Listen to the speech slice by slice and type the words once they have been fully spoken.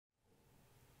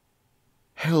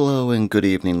Hello and good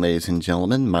evening, ladies and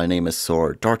gentlemen. My name is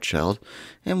Saur, DArkchylde,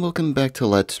 and welcome back to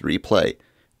Let's Replay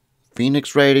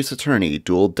Phoenix Wright Ace Attorney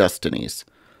Dual Destinies.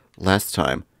 Last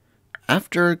time,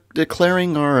 after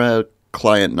declaring our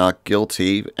client not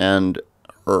guilty and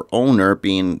her owner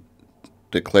being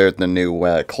declared the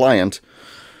new client,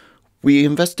 we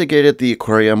investigated the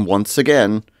aquarium once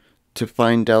again to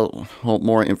find out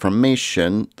more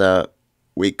information that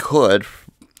we could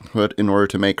put in order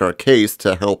to make our case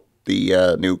to help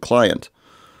the new client,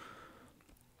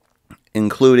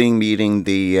 including meeting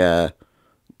the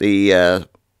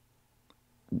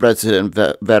resident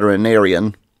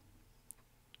veterinarian,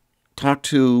 talked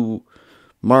to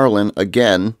Marlin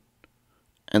again,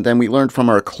 and then we learned from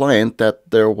our client that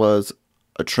there was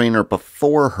a trainer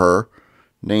before her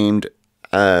named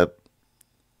Azura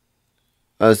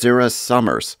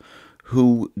Summers,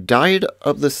 who died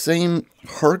of the same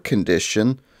heart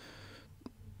condition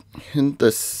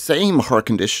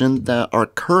that our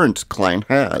current client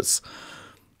has.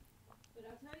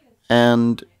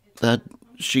 And that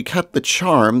she kept the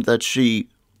charm that she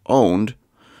owned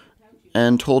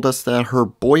and told us that her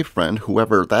boyfriend,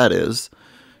 whoever that is,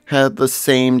 had the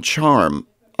same charm,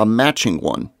 a matching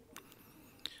one.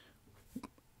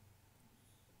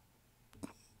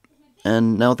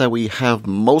 And now that we have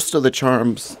most of the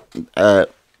charms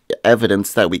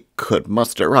evidence that we could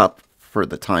muster up for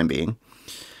the time being,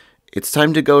 it's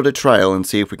time to go to trial and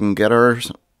see if we can get our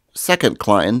second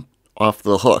client off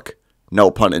the hook. No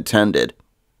pun intended.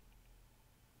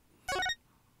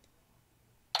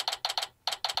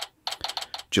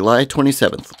 July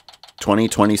 27th,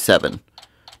 2027,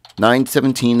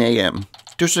 9:17 a.m.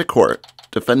 District Court,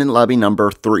 Defendant Lobby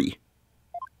Number 3.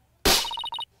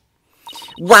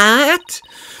 What?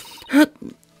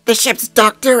 The ship's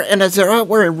doctor and Azura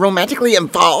were romantically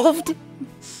involved?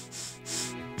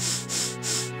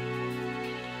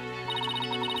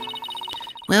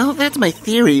 Well, that's my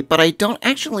theory, but I don't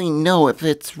actually know if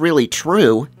it's really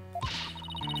true.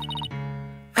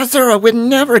 Azura would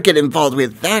never get involved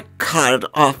with that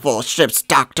god-awful ship's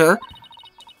doctor.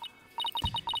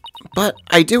 But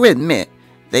I do admit,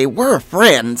 they were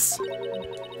friends.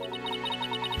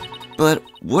 But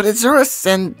would Azura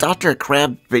send Dr.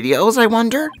 Crab videos, I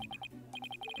wonder?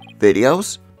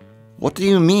 Videos? What do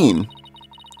you mean?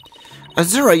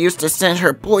 Azura used to send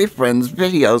her boyfriends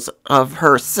videos of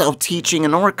herself teaching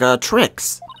an orca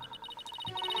tricks.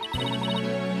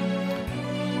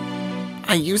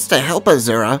 I used to help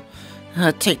Azura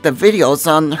take the videos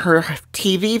on her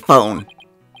TV phone.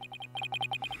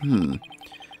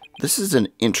 This is an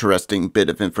interesting bit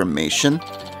of information.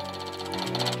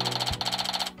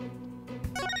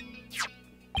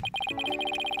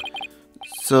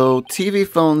 So, TV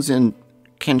phones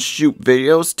can shoot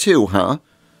videos too, huh?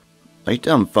 My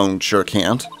dumb phone sure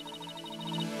can't.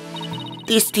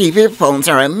 These TV phones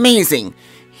are amazing.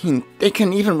 They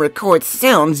can even record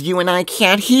sounds you and I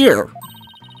can't hear.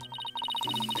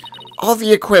 All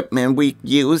the equipment we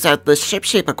use at the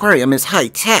Shipshape Aquarium is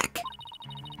high-tech.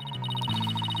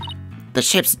 The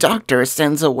ship's doctor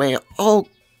sends away all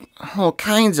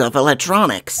kinds of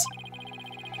electronics.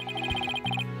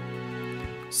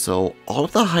 So, all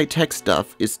of the high-tech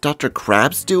stuff is Dr.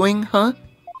 Crab's doing, huh?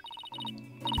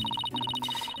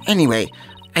 Anyway,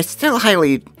 I still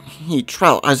highly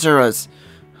trout Azura's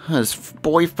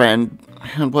boyfriend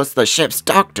was the ship's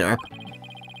doctor.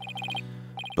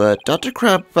 But Dr.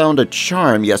 Crab found a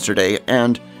charm yesterday,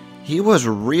 and he was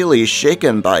really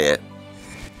shaken by it.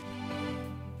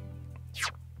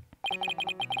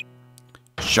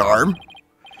 Charm?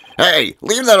 Hey,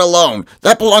 leave that alone!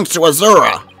 That belongs to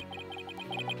Azura!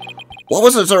 What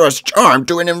was Azura's charm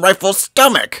doing in Rifle's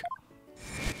stomach?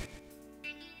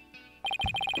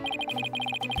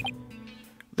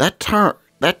 That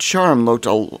charm looked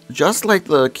just like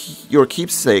your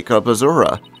keepsake of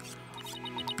Azura.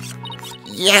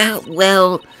 Yeah,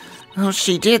 well,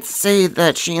 she did say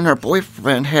that she and her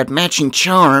boyfriend had matching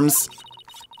charms.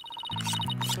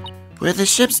 Were the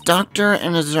ship's doctor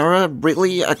and Azura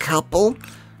really a couple?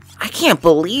 I can't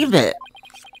believe it.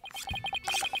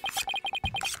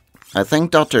 I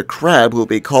think Dr. Crab will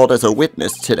be called as a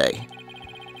witness today.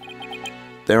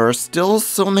 There are still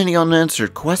so many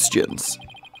unanswered questions,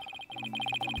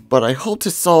 but I hope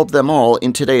to solve them all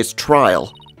in today's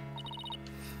trial.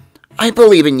 I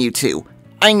believe in you two.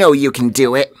 I know you can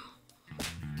do it.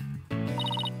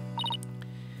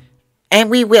 And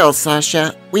we will,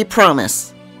 Sasha. We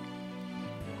promise.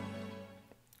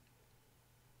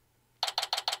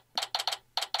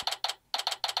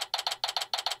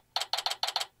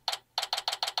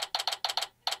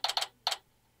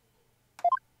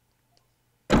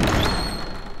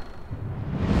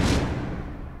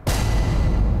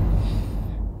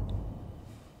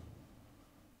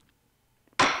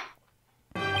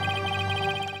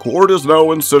 Court is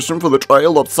now in session for the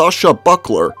trial of Sasha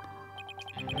Buckler.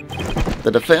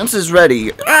 The defense is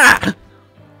ready. Ah!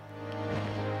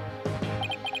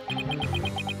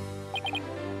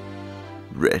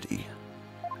 Ready.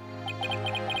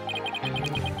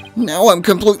 Now I'm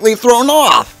completely thrown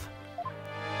off.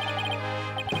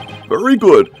 Very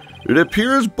good. It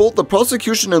appears both the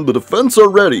prosecution and the defense are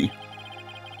ready.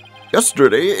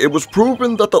 Yesterday, it was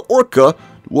proven that the orca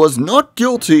was not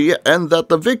guilty and that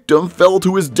the victim fell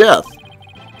to his death.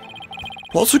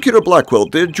 Prosecutor Blackwell,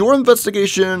 did your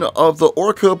investigation of the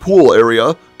orca pool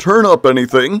area turn up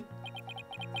anything?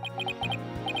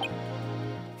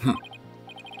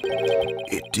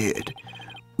 It did.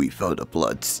 We found a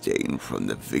blood stain from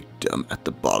the victim at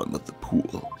the bottom of the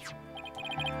pool.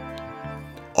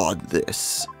 On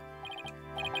this.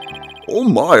 Oh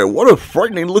my, what a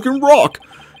frightening looking rock!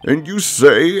 And you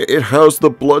say it has the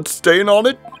blood stain on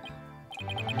it?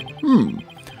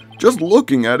 Just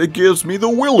looking at it gives me the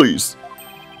willies.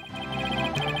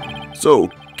 So,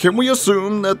 can we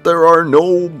assume that there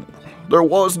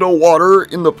was no water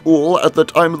in the pool at the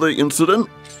time of the incident?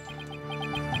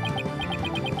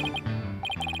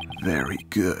 Very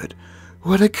good.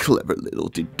 What a clever little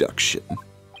deduction.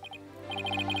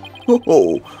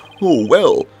 Oh,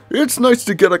 well, it's nice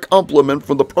to get a compliment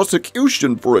from the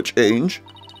prosecution for a change.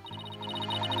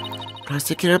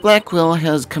 Prosecutor Blackwell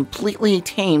has completely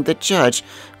tamed the judge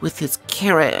with his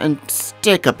carrot and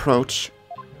stick approach.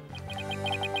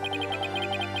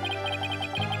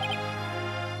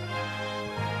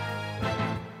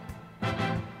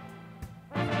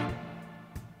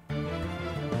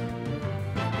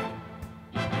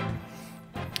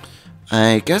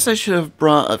 I guess I should have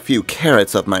brought a few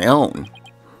carrots of my own.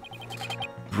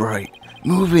 Right,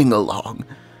 moving along.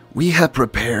 We have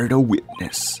prepared a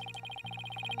witness.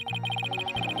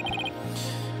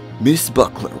 Miss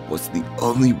Buckler was the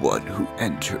only one who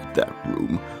entered that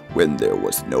room when there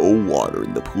was no water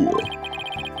in the pool.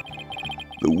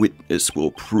 The witness will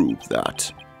prove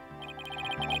that.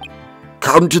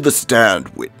 Come to the stand,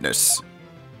 witness.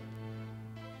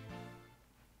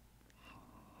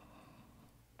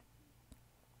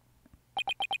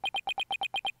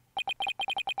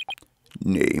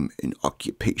 Name and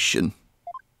occupation.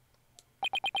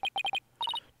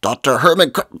 Dr.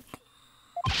 Herman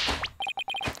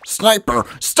Sniper,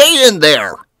 stay in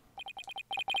there!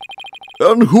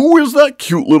 And who is that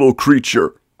cute little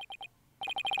creature?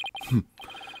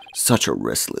 Such a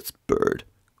restless bird,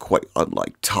 quite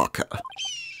unlike Taka.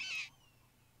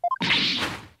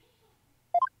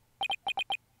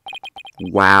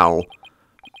 Wow.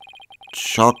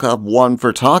 Chalk up one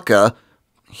for Taka.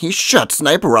 He shut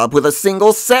Sniper up with a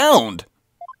single sound.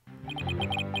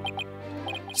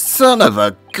 Son of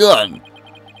a gun.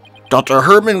 Dr.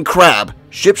 Herman Crab,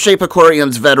 Shipshape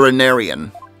Aquarium's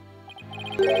veterinarian.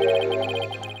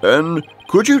 And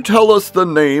could you tell us the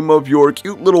name of your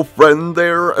cute little friend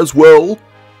there as well?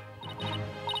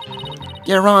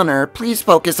 Your Honor, please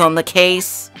focus on the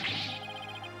case.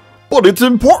 But it's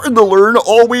important to learn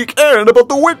all we can about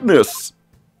the witness.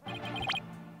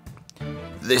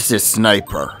 This is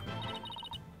Sniper.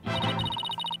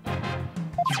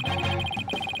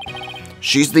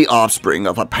 She's the offspring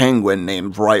of a penguin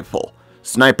named Rifle.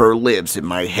 Sniper lives in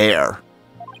my hair.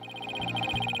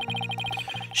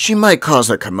 She might cause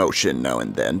a commotion now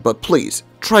and then, but please,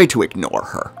 try to ignore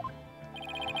her.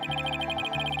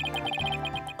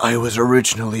 I was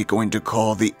originally going to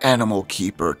call the animal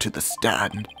keeper to the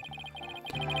stand,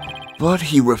 but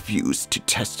he refused to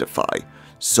testify,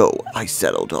 so I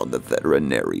settled on the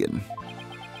veterinarian.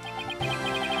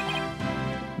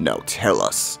 Now tell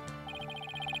us,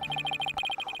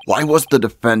 why was the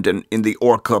defendant in the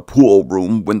orca pool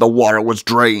room when the water was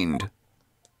drained?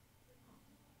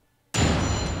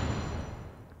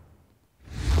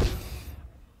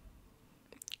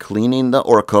 Cleaning the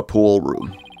orca pool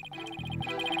room.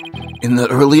 In the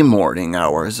early morning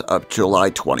hours of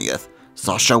July 20th,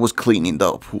 Sasha was cleaning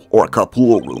the orca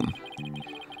pool room.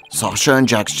 Sasha and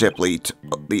Jack Shipley,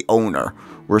 the owner,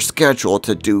 were scheduled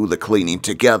to do the cleaning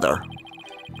together.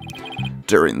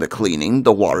 During the cleaning,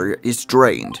 the water is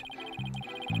drained.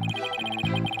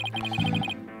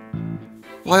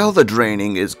 While the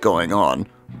draining is going on,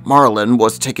 Marlin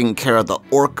was taking care of the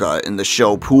orca in the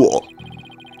show pool.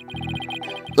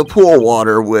 The pool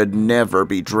water would never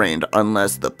be drained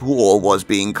unless the pool was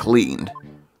being cleaned.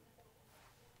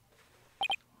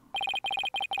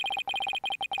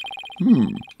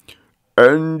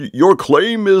 And your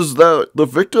claim is that the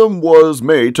victim was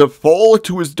made to fall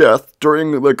to his death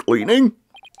during the cleaning?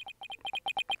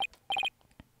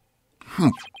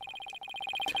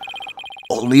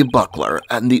 Only Buckler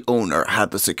and the owner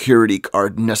had the security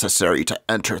card necessary to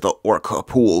enter the Orca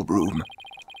pool room.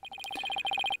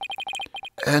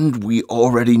 And we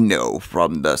already know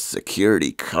from the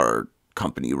security card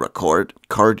company record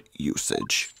card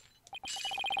usage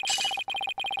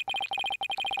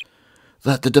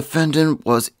that the defendant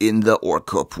was in the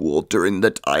Orca pool during the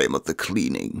time of the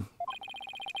cleaning.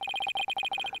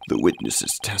 The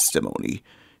witness's testimony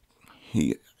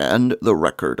and the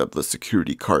record of the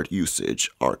security card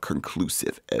usage are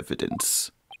conclusive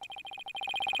evidence.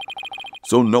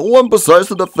 So no one besides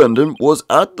the defendant was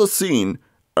at the scene,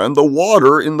 and the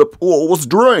water in the pool was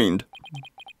drained.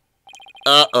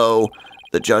 Uh-oh.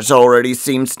 The judge already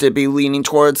seems to be leaning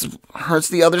towards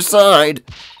the other side.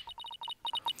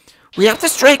 We have to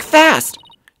strike fast.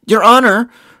 Your Honor,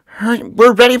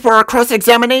 we're ready for our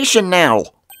cross-examination now.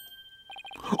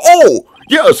 Oh,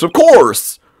 yes, of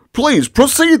course. Please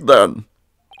proceed then.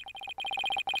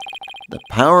 The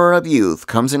power of youth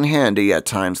comes in handy at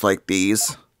times like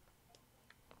these.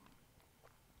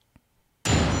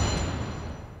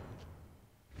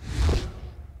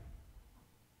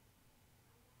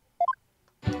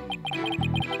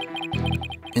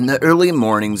 In the early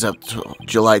mornings of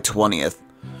July 20th,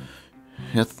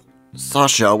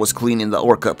 Sasha was cleaning the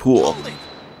Orca pool.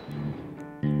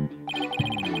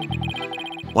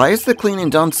 Why is the cleaning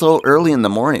done so early in the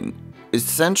morning?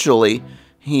 Essentially,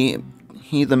 the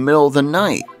middle of the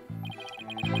night.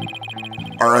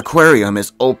 Our aquarium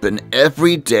is open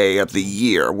every day of the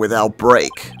year without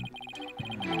break.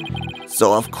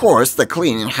 So of course the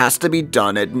cleaning has to be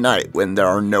done at night when there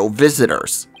are no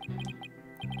visitors.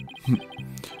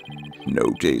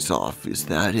 No days off, is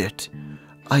that it?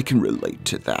 I can relate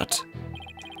to that.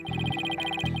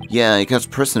 Yeah, because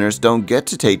prisoners don't get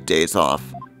to take days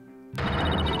off.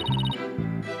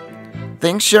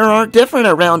 Things sure are different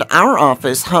around our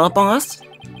office, huh, boss?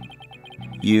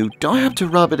 You don't have to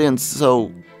rub it in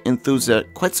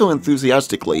quite so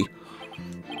enthusiastically.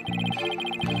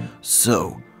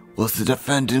 So, was the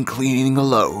defendant cleaning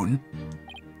alone?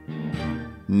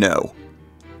 No.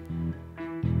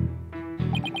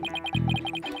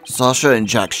 Sasha and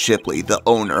Jack Shipley, the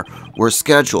owner, were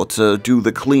scheduled to do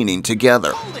the cleaning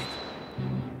together.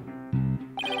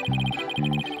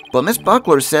 But Miss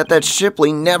Buckler said that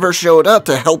Shipley never showed up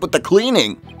to help with the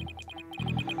cleaning.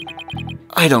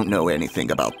 I don't know anything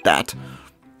about that,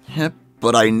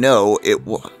 but I know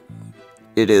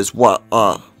it is what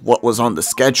was on the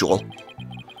schedule.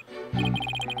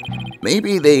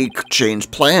 Maybe they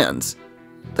changed plans.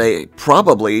 They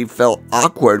probably felt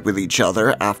awkward with each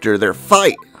other after their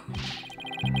fight.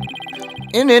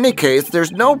 In any case,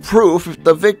 there's no proof if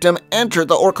the victim entered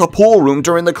the Orca pool room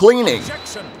during the cleaning.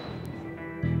 Objection.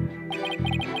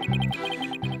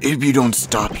 If you don't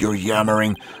stop your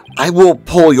yammering, I will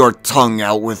pull your tongue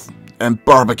out and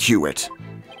barbecue it.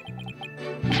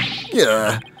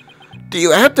 Yeah. Do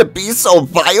you have to be so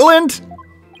violent?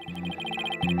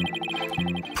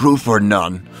 Proof or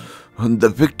none, the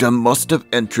victim must have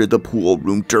entered the pool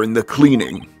room during the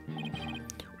cleaning.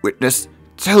 Witness,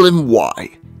 tell him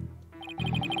why.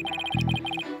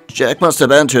 Jack must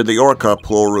have entered the Orca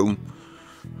pool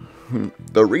room.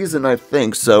 The reason I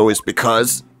think so is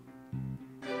because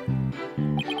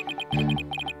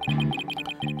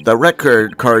the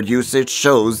record card usage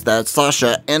shows that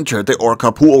Sasha entered the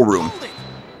Orca pool room.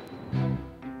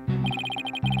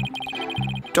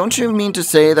 Don't you mean to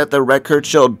say that the record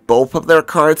showed both of their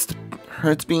cards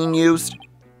being used?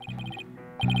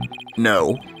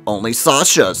 No, only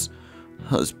Sasha's.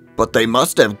 But they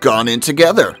must have gone in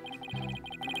together.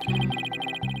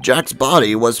 Jack's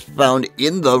body was found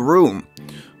in the room,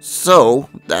 so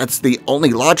that's the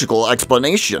only logical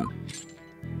explanation.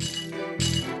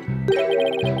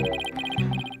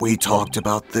 We talked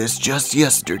about this just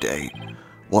yesterday.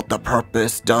 What the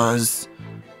purpose does...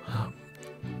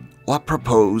 What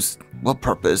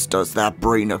purpose does that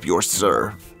brain of yours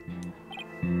serve?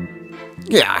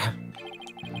 Yeah.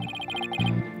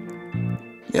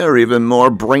 You're even more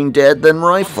brain dead than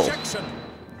Rifle. Objection.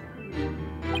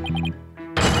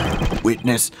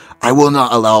 Witness, I will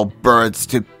not allow birds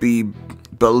to be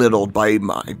belittled by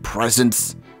my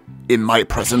presence. In my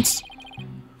presence.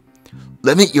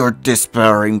 Limit your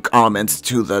despairing comments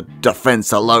to the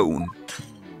defense alone.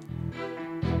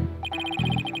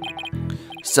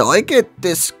 So I get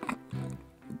this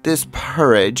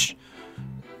purge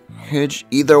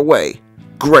either way.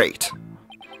 Great.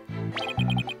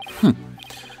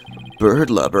 Bird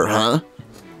lover, huh?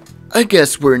 I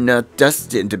guess we're not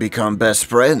destined to become best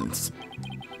friends.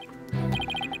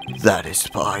 That is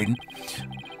fine.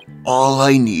 All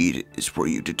I need is for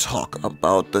you to talk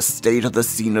about the state of the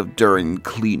scene during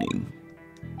cleaning.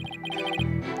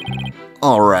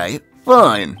 Alright,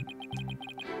 fine.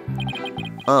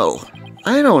 Oh,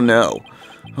 I don't know.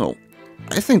 Oh,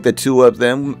 I think the two of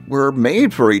them were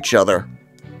made for each other.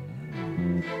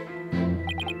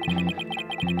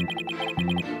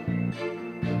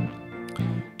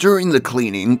 During the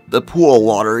cleaning, the pool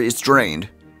water is drained.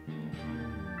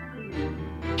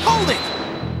 Hold it!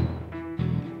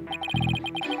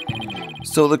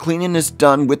 So the cleaning is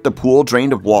done with the pool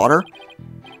drained of water?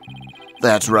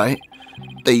 That's right.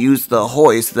 They use the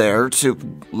hoist there to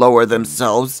lower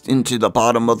themselves into the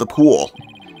bottom of the pool.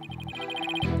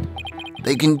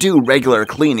 They can do regular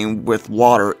cleaning with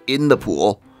water in the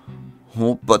pool,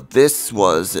 but this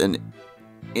was an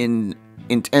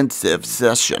intensive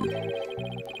session.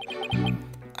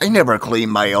 I never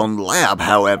cleaned my own lab,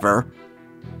 however.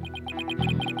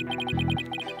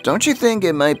 Don't you think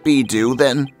it might be due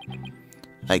then?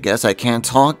 I guess I can't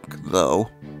talk, though.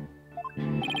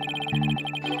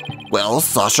 Well,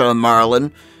 Sasha and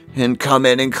Marlin can come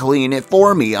in and clean it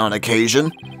for me on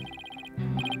occasion.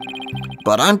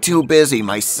 But I'm too busy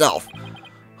myself.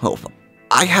 Oh,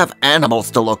 I have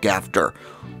animals to look after.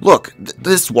 Look,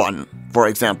 this one, for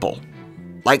example.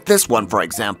 Like this one, for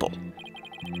example.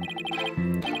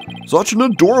 Such an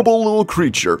adorable little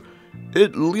creature.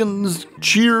 It lends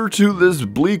cheer to this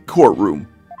bleak courtroom.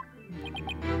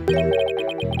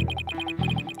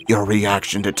 Your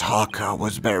reaction to Taka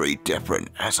was very different,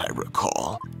 as I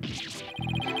recall.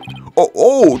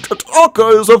 Oh,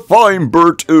 Tataka is a fine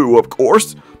bird too, of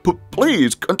course.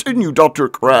 Please continue, Dr.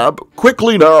 Crab.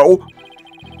 Quickly now.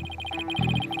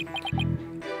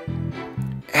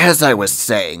 As I was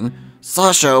saying,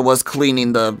 Sasha was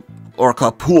cleaning the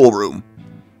orca pool room.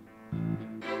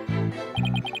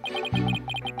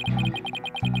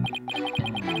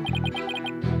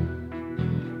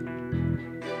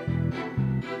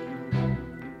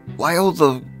 While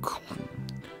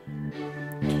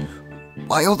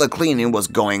the cleaning was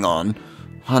going on,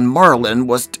 Marlin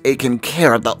was taking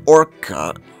care of the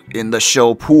orca in the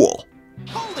show pool.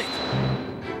 Hold it!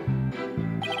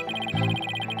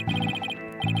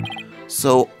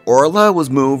 So Orla was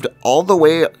moved all the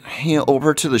way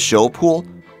over to the show pool?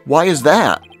 Why is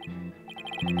that?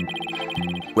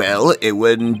 Well, it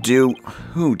wouldn't do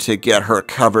to get her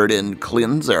covered in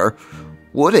cleanser,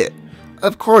 would it?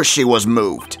 Of course she was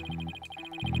moved.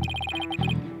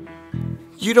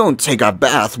 You don't take a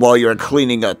bath while you're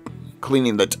cleaning the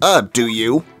tub, do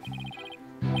you?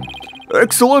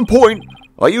 Excellent point.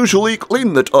 I usually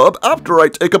clean the tub after I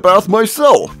take a bath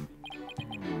myself.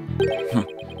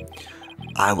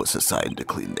 I was assigned to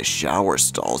clean the shower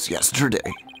stalls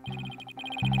yesterday.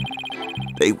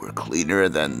 They were cleaner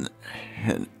than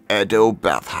an Edo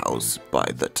bathhouse by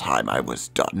the time I was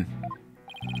done.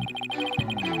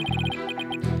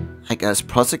 I guess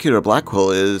Prosecutor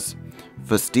Blackwell is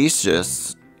the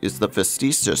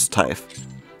facetious type.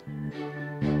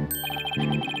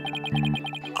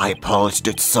 I polished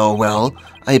it so well,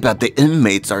 I bet the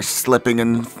inmates are slipping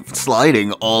and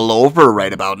sliding all over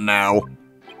right about now.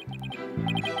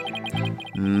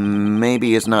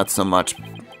 Maybe it's not so much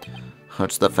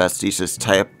the facetious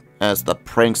type as the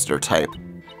prankster type.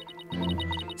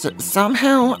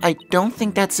 Somehow, I don't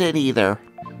think that's it either.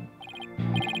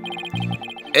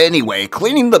 Anyway,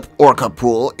 cleaning the orca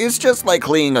pool is just like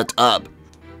cleaning a tub.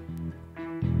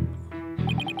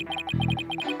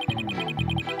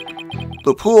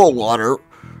 The pool water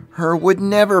would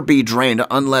never be drained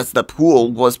unless the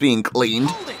pool was being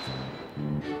cleaned.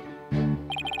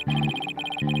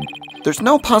 There's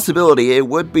no possibility it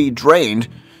would be drained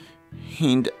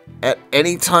at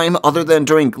any time other than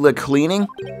during the cleaning?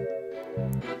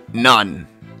 None.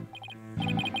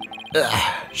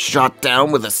 Shot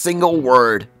down with a single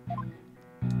word.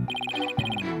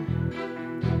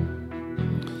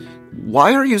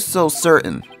 Why are you so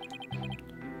certain?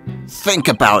 Think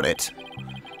about it.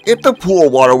 If the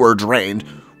pool water were drained,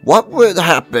 what would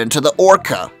happen to the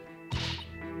orca?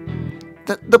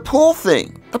 The pool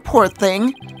thing. The poor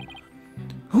thing.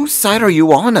 Whose side are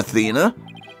you on, Athena?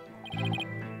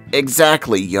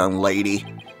 Exactly, young lady.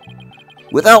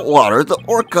 Without water, the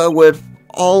orca would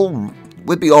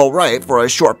be alright for a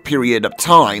short period of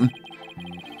time.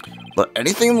 But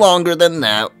anything longer than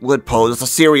that would pose a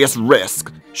serious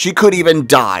risk. She could even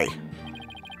die.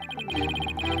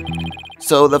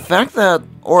 So the fact that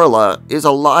Orla is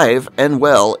alive and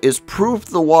well is proof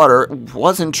the water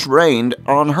wasn't drained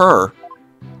on her.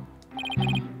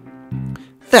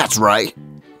 That's right.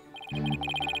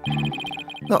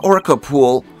 The orca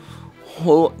pool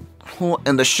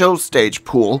and the show stage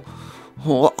pool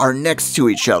are next to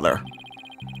each other.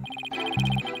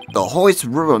 The hoist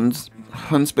runs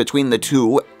between the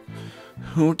two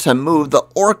to move the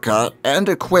orca and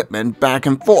equipment back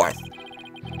and forth.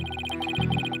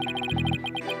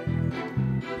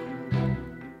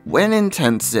 When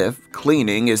intensive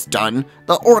cleaning is done,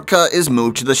 the orca is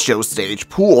moved to the show stage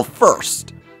pool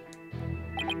first.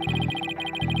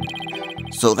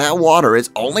 So that water is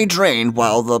only drained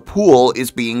while the pool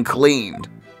is being cleaned.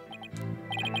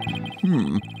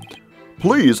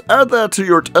 Please add that to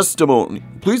your testimony.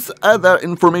 Please add that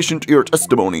information to your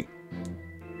testimony.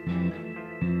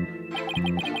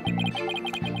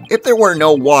 If there were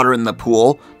no water in the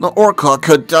pool, the orca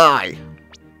could die.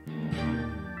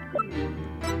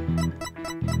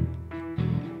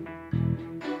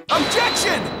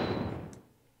 Objection!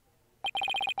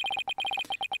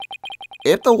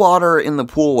 If the water in the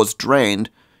pool was drained,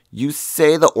 you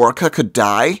say the orca could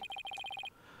die?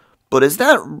 But is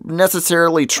that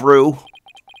necessarily true?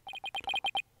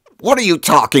 What are you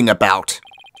talking about?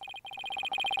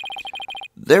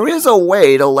 There is a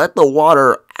way to let the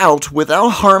water out without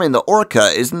harming the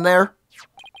orca, isn't there?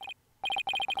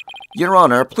 Your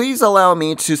Honor, please allow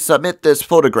me to submit this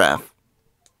photograph.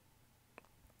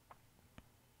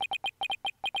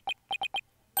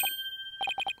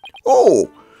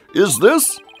 Oh, is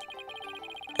this?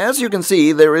 As you can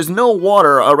see, there is no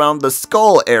water around the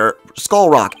Skull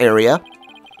Rock area.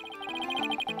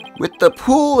 With the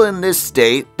pool in this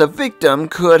state, the victim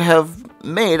could have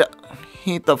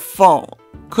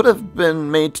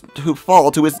been made to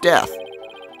fall to his death.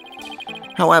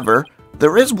 However,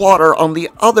 there is water on the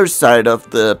other side of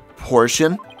the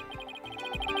portion,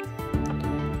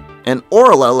 and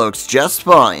Orla looks just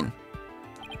fine.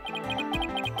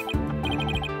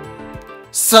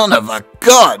 Son of a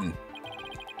gun!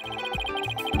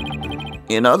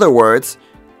 In other words,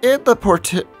 if the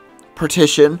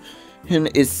partition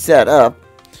is set up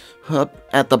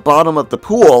at the bottom of the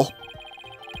pool,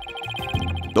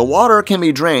 the water can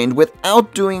be drained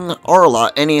without doing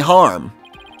Orla any harm.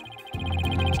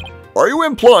 Are you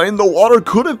implying the water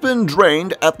could have been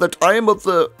drained at the time of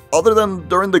other than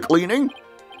during the cleaning?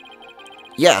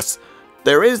 Yes,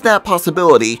 there is that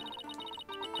possibility.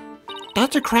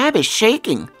 Dr. Crab is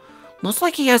shaking. Looks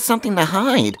like he has something to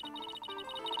hide.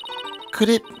 Could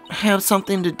it have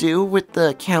something to do with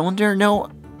the calendar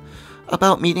note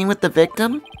about meeting with the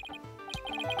victim?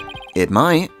 It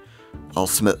might. I'll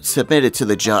submit it to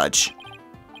the judge.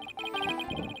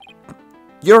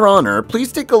 Your Honor,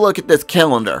 please take a look at this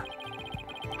calendar.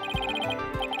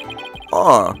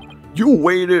 Ah, you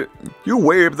waved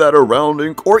that around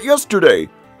in court yesterday.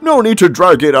 No need to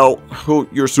drag it out,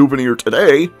 your souvenir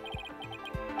today.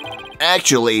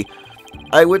 Actually,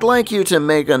 I would like you to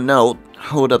make a note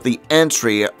of the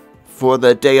entry for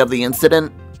the day of the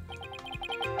incident.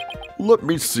 Let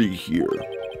me see here.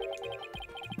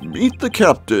 Meet the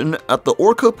captain at the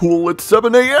Orca pool at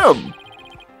 7 a.m.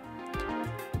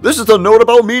 This is a note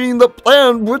about meeting the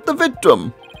plan with the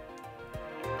victim.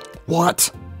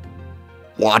 What?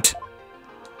 What?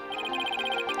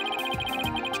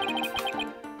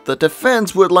 The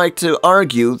defense would like to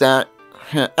argue that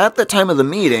at the time of the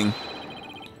meeting,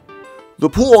 the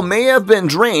pool may have been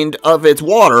drained of its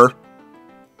water.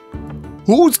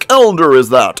 Whose calendar is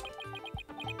that?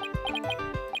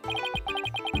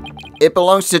 It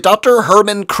belongs to Dr.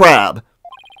 Herman Crab.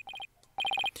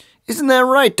 Isn't that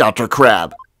right, Dr.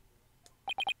 Crab?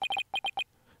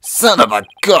 Son of a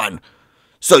gun!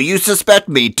 So you suspect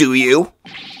me, do you?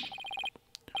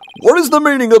 What is the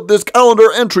meaning of this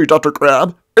calendar entry, Dr.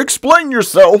 Crab? Explain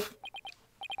yourself!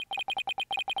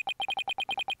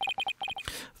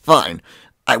 Fine.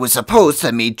 I was supposed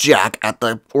to meet Jack at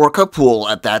the Orca pool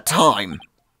at that time.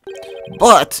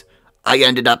 But I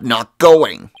ended up not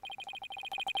going.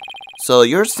 So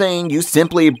you're saying you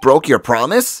simply broke your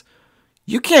promise?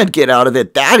 You can't get out of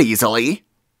it that easily.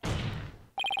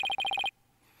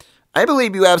 I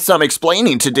believe you have some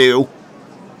explaining to do.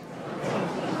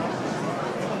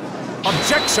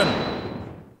 Objection!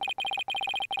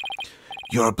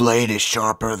 Your blade is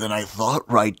sharper than I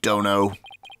thought, Wright, Dono.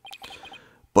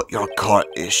 But your cut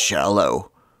is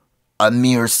shallow. A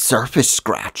mere surface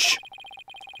scratch.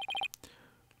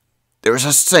 There's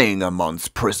a saying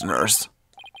amongst prisoners.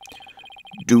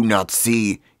 Do not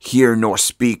see, hear, nor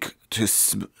speak to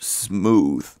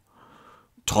smooth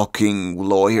talking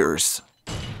lawyers.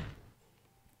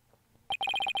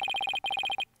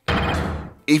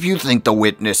 If you think the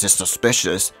witness is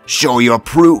suspicious, show your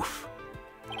proof.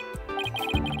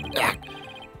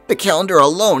 The calendar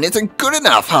alone isn't good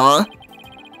enough, huh?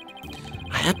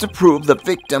 I have to prove the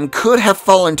victim could have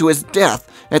fallen to his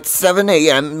death at 7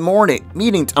 a.m. morning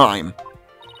meeting time.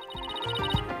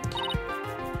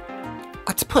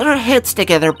 Let's put our heads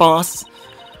together, boss.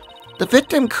 The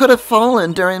victim could have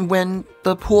fallen during when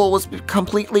the pool was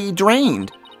completely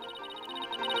drained.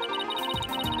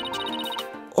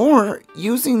 Or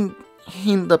using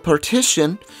the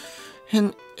partition,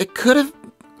 and it could have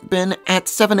been at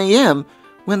 7 a.m.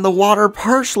 when the water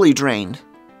partially drained.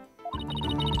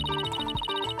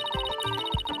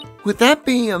 Would that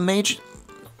be a major...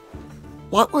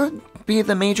 What would be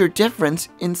the major difference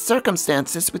in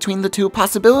circumstances between the two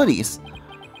possibilities?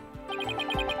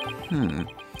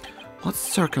 What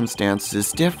circumstance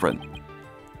is different?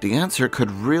 The answer could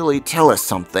really tell us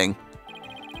something.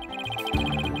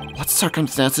 What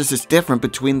circumstances is different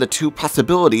between the two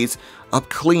possibilities of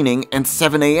cleaning and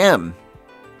 7 a.m.?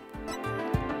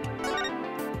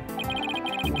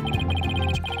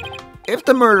 If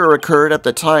the murder occurred at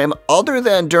the time other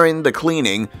than during the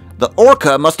cleaning, the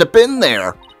orca must have been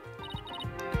there.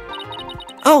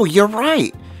 Oh, you're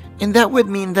right. And that would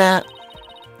mean that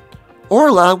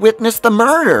Orla witnessed the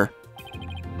murder.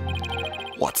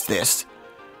 What's this?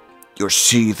 You're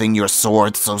sheathing your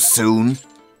sword so soon?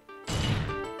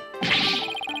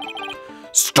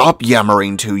 Stop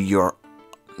yammering to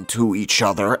each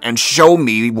other and show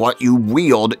me what you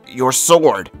wield your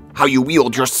sword. How you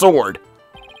wield your sword.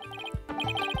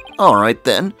 Alright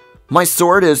then. My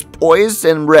sword is poised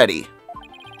and ready.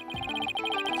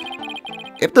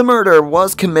 If the murder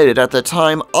was committed at the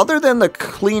time other than the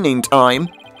cleaning time,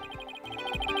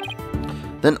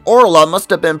 then Orla must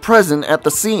have been present at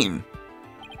the scene.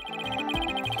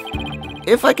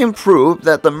 If I can prove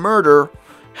that the murder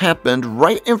happened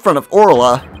right in front of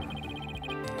Orla,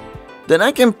 then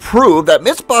I can prove that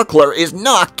Miss Buckler is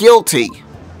not guilty.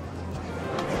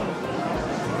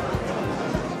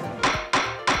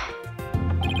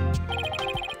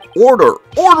 Order!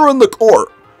 Order in the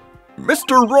court!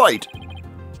 Mr. Wright,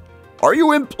 are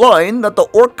you implying that the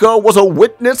orca was a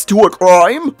witness to a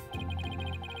crime?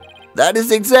 That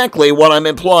is exactly what I'm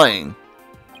implying.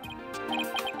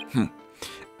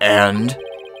 And?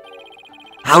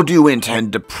 How do you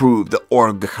intend to prove the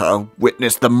orca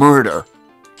witnessed the murder?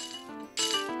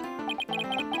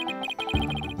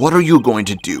 What are you going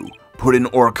to do? Put an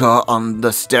orca on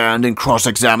the stand and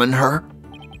cross-examine her?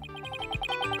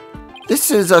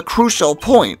 This is a crucial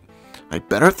point. I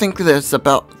better think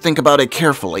about it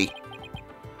carefully.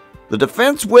 The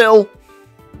defense will...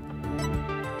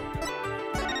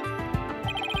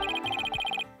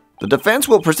 The defense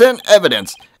will present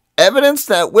evidence. Evidence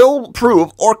that will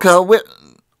prove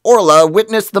Orla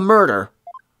witnessed the murder.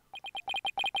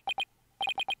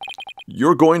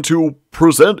 You're going to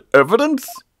present evidence?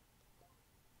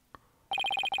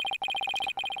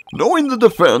 Knowing the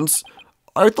defense,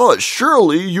 I thought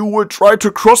surely you would try to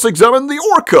cross-examine the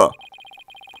orca.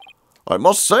 I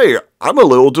must say, I'm a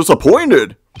little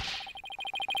disappointed.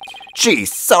 Gee,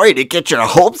 sorry to get your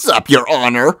hopes up, Your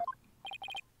Honor.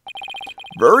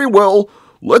 Very well,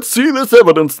 let's see this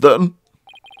evidence then.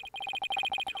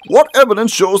 What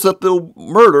evidence shows that the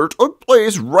murder took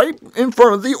place right in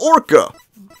front of the orca?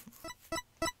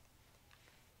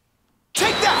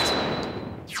 Take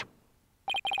that!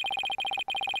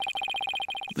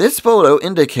 This photo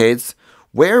indicates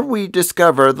where we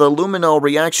discovered the luminol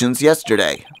reactions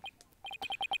yesterday.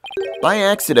 By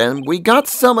accident, we got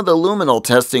some of the luminol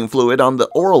testing fluid on the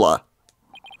Orla.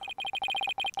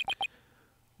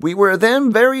 We were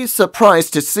then very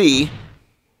surprised to see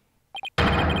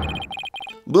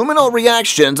luminol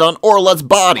reactions on Orla's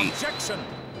body. Objection!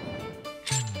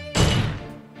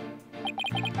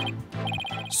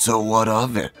 So what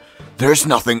of it? There's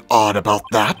nothing odd about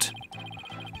that.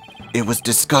 It was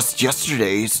discussed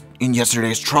in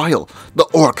yesterday's trial. The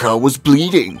orca was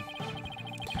bleeding.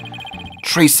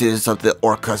 Traces of the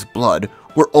orca's blood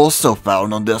were also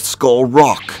found on the skull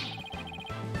rock.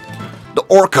 The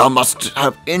orca must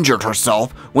have injured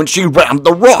herself when she rammed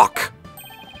the rock.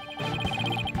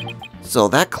 So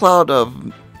that cloud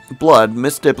of blood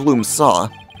Mr. Bloom saw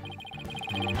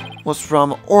was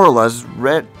from Orla's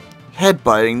red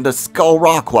headbutting the skull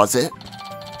rock, was it?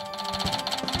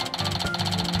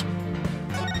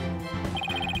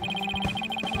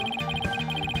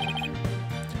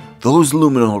 Those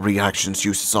luminol reactions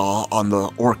you saw on the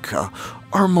orca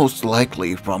are most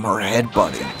likely from her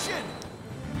headbutting.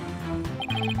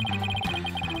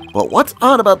 But what's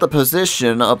odd about the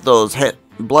position of those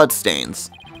blood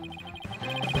stains?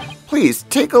 Please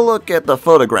take a look at the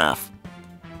photograph.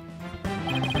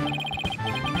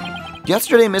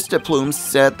 Yesterday, Mr. Plume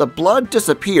said the blood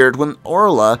disappeared when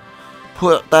Orla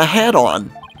put the hat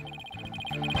on.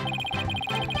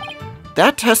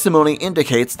 That testimony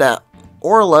indicates that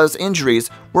Orla's injuries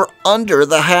were under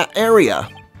the hat area.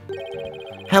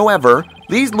 However,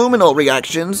 These luminal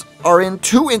reactions are in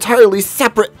two entirely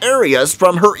separate areas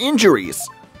from her injuries.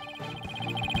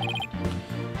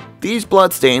 These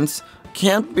bloodstains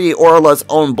can't be Orla's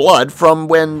own blood from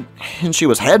when she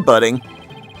was headbutting.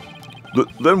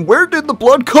 Then where did the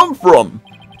blood come from?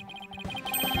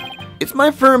 It's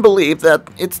my firm belief that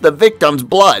it's the victim's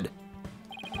blood.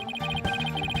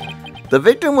 The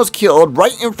victim was killed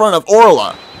right in front of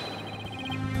Orla,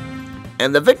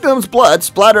 and the victim's blood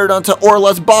splattered onto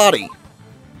Orla's body.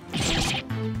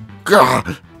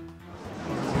 Gah!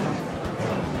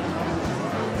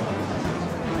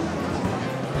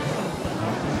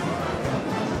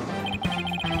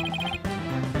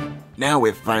 Now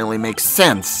it finally makes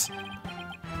sense.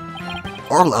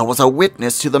 Orla was a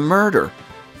witness to the murder.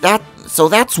 So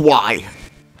that's why.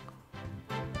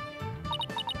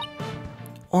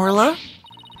 Orla?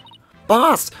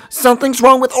 Boss, something's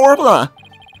wrong with Orla.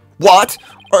 What?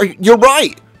 You're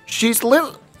right. She's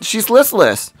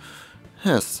listless.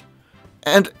 Yes.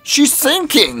 And she's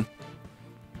sinking.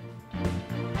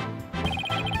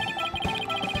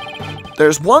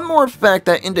 There's one more fact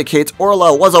that indicates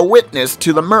Orla was a witness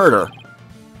to the murder.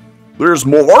 There's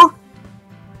more?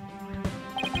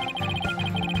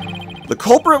 The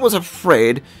culprit was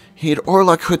afraid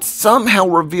Orla could somehow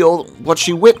reveal what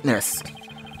she witnessed.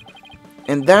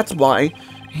 And that's why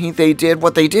they did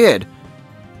what they did.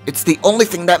 It's the only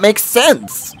thing that makes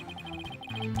sense.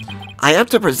 I have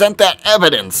to present that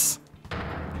evidence.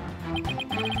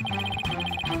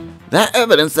 That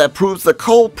evidence that proves the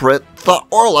culprit thought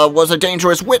Orla was a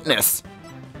dangerous witness.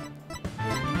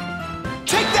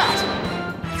 Take that!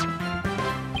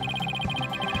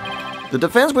 The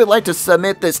defense would like to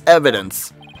submit this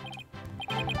evidence.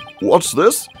 What's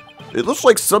this? It looks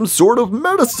like some sort of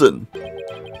medicine.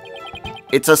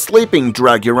 It's a sleeping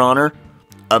drug, Your Honor.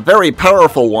 A very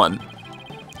powerful one.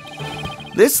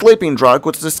 This sleeping drug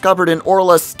was discovered in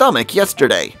Orla's stomach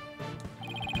yesterday.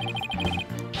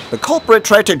 The culprit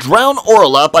tried to drown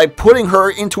Orla by putting her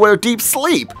into a deep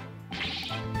sleep.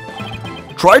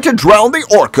 Tried to drown the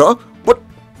orca? But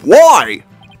why?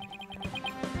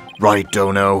 Right,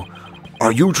 Dono.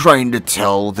 Are you trying to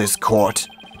tell this court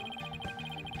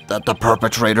that the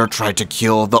perpetrator tried to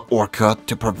kill the orca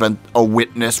to prevent a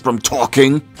witness from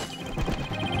talking?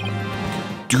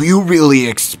 Do you really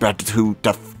expect to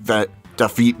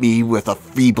defeat me with a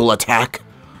feeble attack?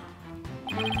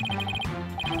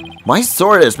 My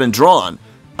sword has been drawn.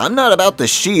 I'm not about to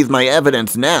sheathe my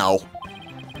evidence now.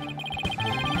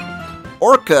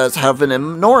 Orcas have an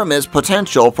enormous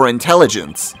potential for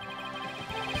intelligence.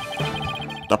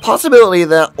 The possibility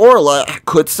that Orla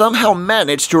could somehow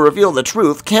manage to reveal the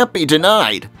truth can't be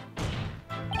denied.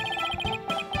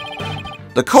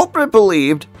 The culprit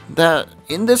believed that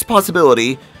in this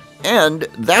possibility, and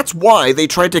that's why they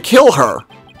tried to kill her.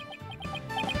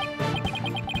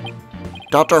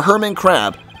 Dr. Herman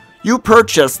Crab, you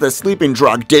purchased the sleeping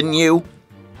drug, didn't you?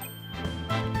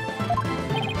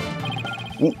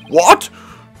 What?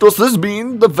 Does this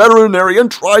mean the veterinarian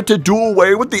tried to do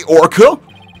away with the orca?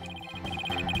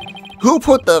 Who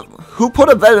but a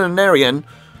veterinarian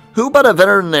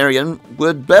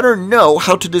would better know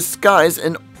how to disguise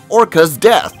an orca's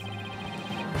death?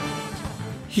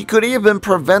 He could even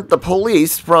prevent the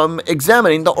police from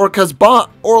examining the Orla's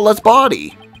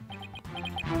body.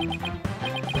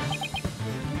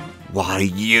 Why,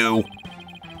 you?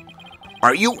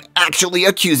 Are you actually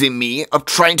accusing me of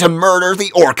trying to murder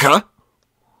the orca?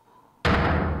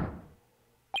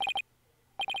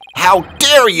 How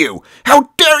dare you!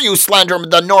 How dare you slander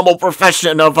the normal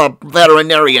profession of a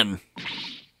veterinarian?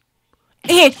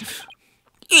 Eek!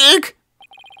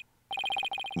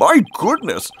 My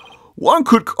goodness! One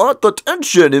could cut the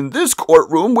tension in this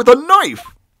courtroom with a knife!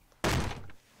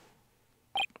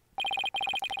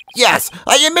 Yes,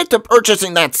 I admit to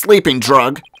purchasing that sleeping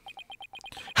drug.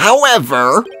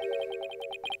 However,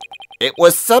 it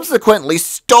was subsequently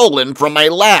stolen from my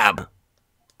lab.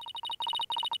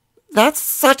 That's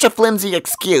such a flimsy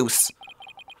excuse.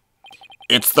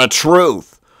 It's the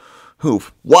truth.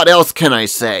 What else can I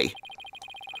say?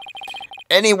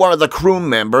 Any one of the crew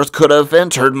members could have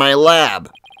entered my lab.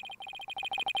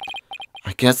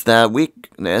 I guess that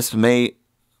weakens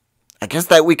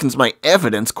my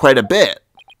evidence quite a bit.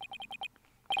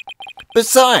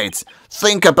 Besides,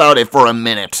 think about it for a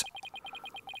minute.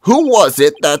 Who was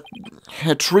it that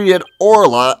had treated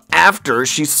Orla after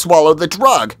she swallowed the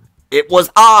drug? It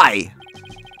was I.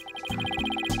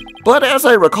 But as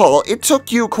I recall, it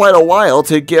took you quite a while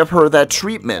to give her that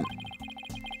treatment.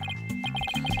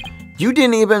 You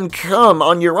didn't even come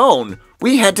on your own.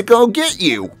 We had to go get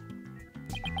you.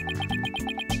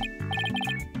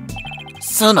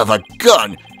 Son of a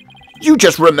gun! You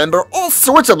just remember all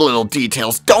sorts of little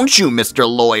details, don't you, Mr.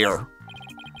 Lawyer?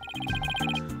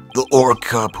 The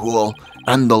Orca pool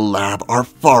and the lab are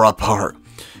far apart.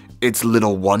 It's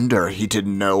little wonder he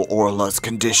didn't know Orla's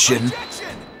condition. Objection!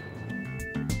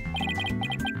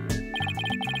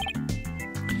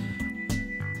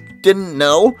 Didn't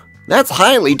know? That's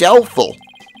highly doubtful.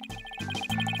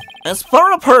 As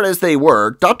far apart as they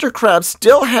were, Dr. Crab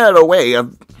still had a way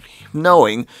of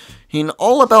knowing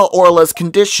all about Orla's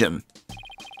condition.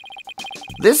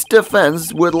 This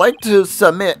defense would like to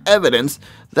submit evidence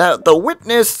that the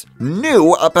witness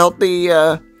knew about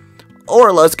the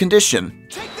Orla's condition.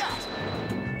 Take that!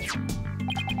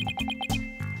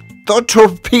 The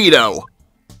torpedo!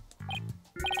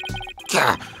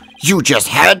 Gah, you just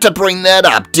had to bring that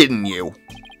up, didn't you?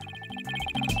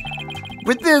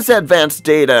 With this advanced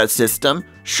data system,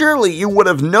 surely you would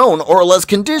have known Orla's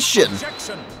condition.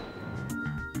 Objection!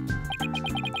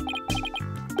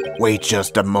 Wait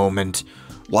just a moment.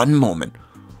 One moment.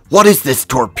 What is this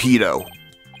torpedo?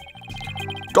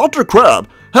 Dr. Crab,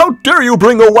 how dare you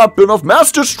bring a weapon of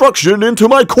mass destruction into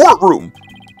my courtroom?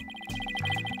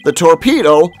 The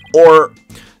torpedo, or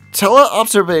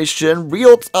teleobservation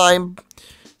real-time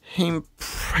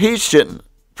impression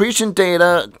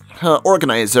data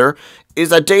organizer,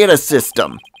 is a data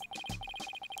system.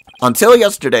 Until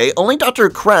yesterday, only Dr.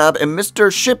 Crab and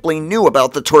Mr. Shipley knew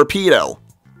about the torpedo.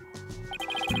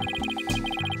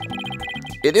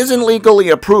 It isn't legally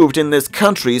approved in this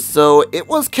country, so it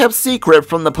was kept secret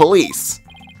from the police.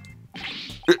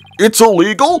 It's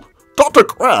illegal? Dr.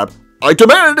 Crab, I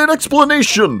demand an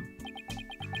explanation!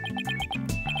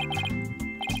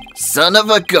 Son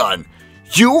of a gun!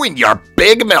 You and your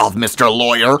big mouth, Mr.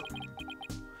 Lawyer!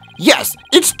 Yes,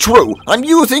 it's true. I'm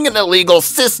using an illegal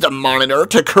system monitor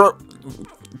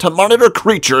to monitor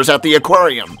creatures at the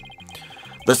aquarium.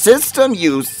 The system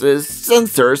uses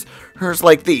sensors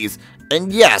like these,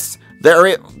 and yes,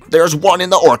 there's one in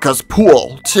the orca's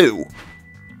pool, too.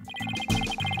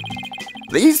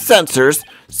 These sensors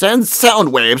send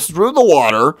sound waves through the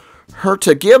water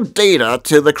to give data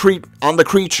to the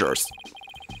creatures.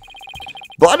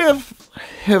 But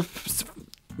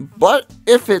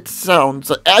if it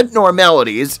sounds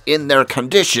abnormalities in their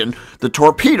condition, the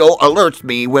torpedo alerts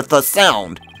me with a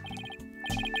sound.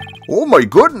 Oh my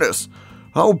goodness,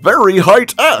 how very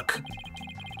high-tech!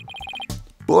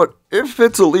 But if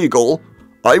it's illegal,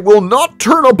 I will not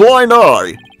turn a blind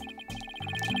eye.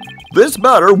 This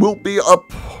matter will be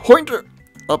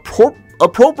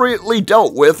appropriately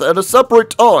dealt with at a separate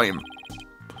time.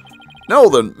 Now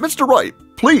then, Mr. Wright,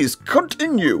 please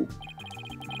continue.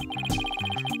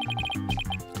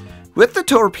 With the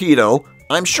torpedo,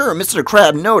 I'm sure Mr.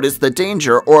 Crab noticed the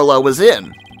danger Orla was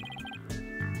in.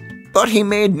 But he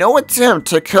made no attempt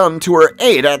to come to her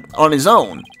aid on his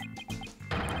own.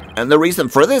 And the reason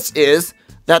for this is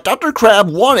that Dr. Crab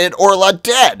wanted Orla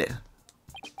dead.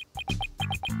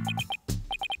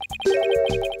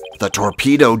 The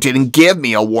torpedo didn't give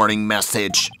me a warning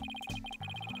message.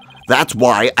 That's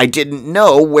why I didn't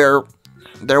know where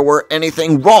there were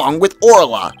anything wrong with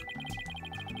Orla.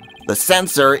 The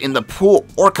sensor in the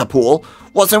orca pool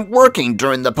wasn't working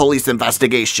during the police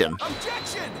investigation.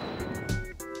 Objection!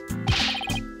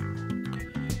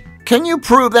 Can you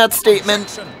prove that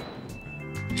statement? Objection!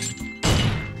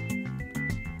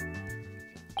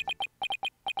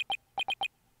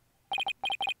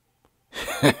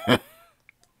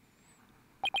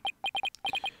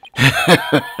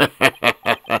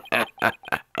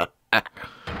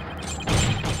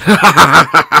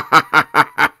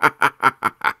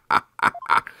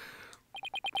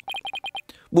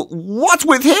 What's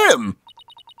with him?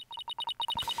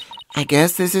 I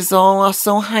guess this is all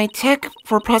so high-tech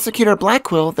for Prosecutor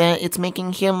Blackquill that it's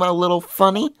making him a little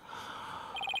funny.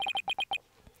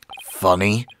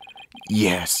 Funny?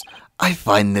 Yes, I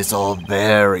find this all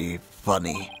very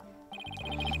funny.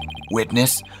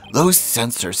 Witness, those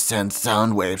sensors send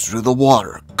sound waves through the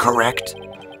water, correct?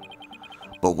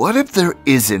 But what if there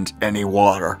isn't any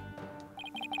water?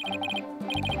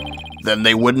 Then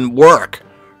they wouldn't work.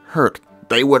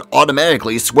 They would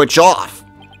automatically switch off.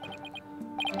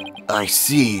 I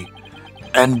see.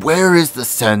 And where is the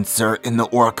sensor in the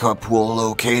orca pool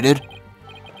located?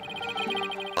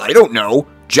 I don't know.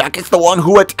 Jack is the one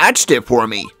who attached it for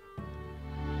me.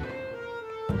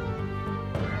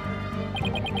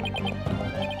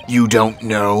 You don't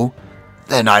know?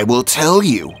 Then I will tell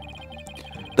you.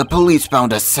 The police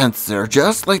found a sensor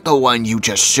just like the one you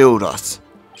just showed us.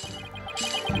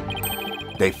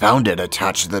 They found it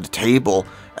attached to the table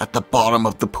at the bottom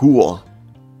of the pool.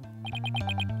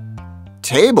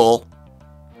 Table?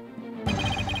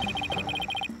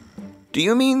 Do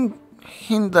you mean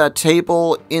In the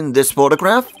table in this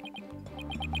photograph?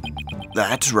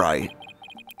 That's right.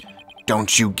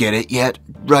 Don't you get it yet,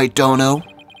 right, Dono?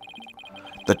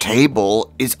 The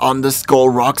table is on the Skull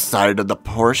Rock side of the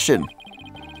partition.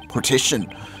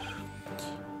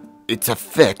 It's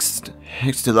affixed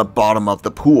next to the bottom of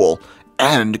the pool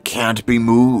and can't be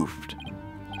moved.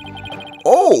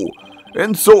 Oh,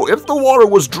 and so if the water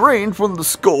was drained from the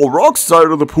Skull Rock side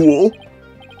of the pool...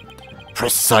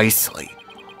 Precisely.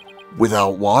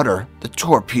 Without water, the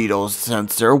torpedo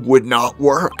sensor would not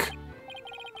work.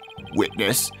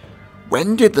 Witness,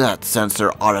 when did that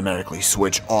sensor automatically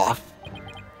switch off?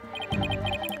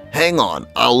 Hang on,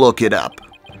 I'll look it up.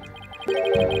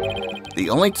 The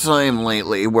only time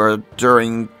lately were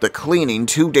during the cleaning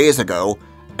 2 days ago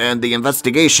and the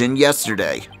investigation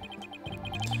yesterday.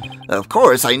 Of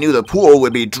course, I knew the pool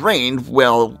would be drained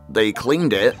while they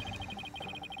cleaned it,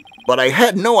 but I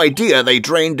had no idea they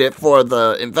drained it for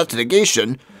the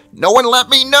investigation. No one let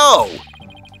me know!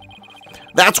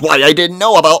 That's why I didn't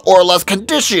know about Orla's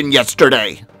condition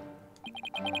yesterday!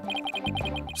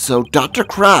 So Dr.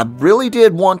 Crab really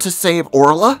did want to save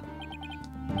Orla?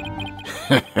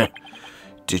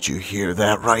 Did you hear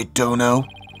that right, Dono?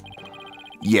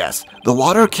 Yes, the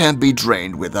water can be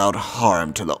drained without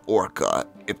harm to the orca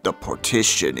if the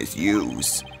partition is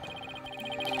used.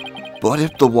 But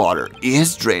if the water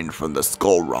is drained from the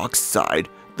Skull Rock side,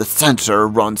 the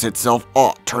sensor turns itself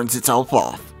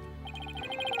off.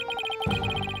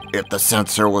 If the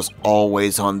sensor was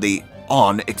always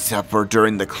on except for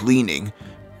during the cleaning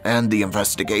and the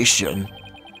investigation,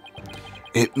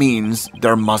 it means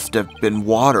there must have been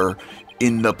water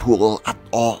in the pool at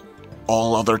all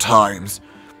other times.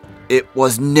 It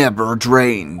was never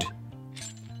drained.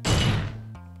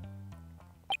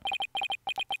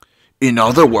 In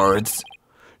other words,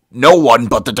 no one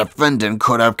but the defendant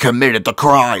could have committed the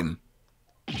crime.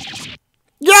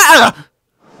 Yeah!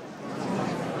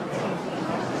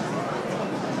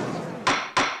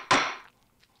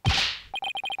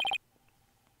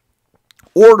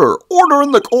 Order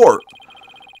in the court.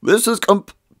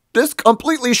 This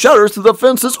completely shatters the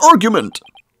defense's argument.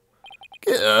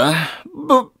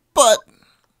 But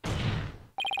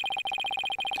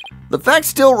the fact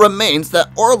still remains that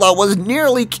Orla was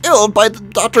nearly killed by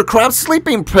Dr. Crab's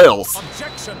sleeping pills.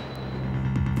 Objection!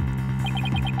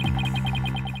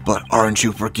 But aren't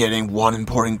you forgetting one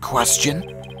important question?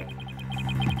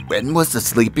 When was the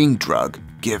sleeping drug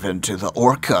given to the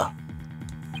orca?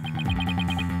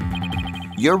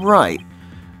 You're right.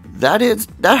 That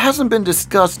hasn't been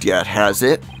discussed yet, has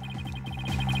it?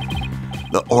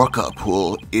 The orca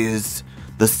pool is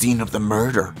the scene of the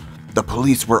murder. The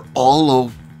police were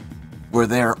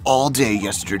there all day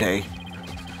yesterday.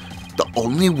 The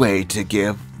only way to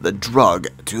give the drug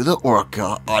to the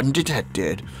orca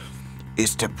undetected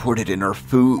is to put it in her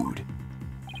food.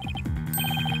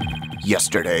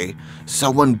 Yesterday,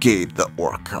 someone gave the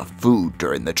orca food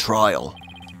during the trial.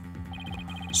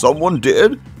 Someone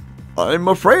did? I'm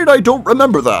afraid I don't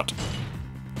remember that.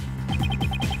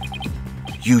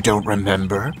 You don't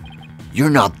remember? You're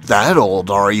not that old,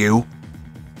 are you?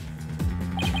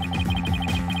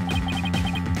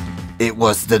 It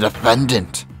was the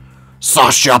defendant,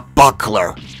 Sasha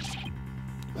Buckler.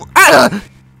 Ah!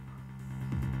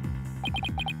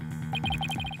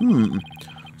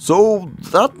 So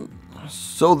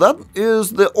that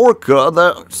is the orca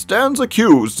that stands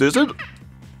accused, is it?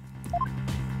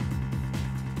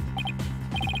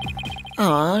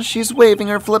 Aw, she's waving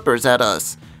her flippers at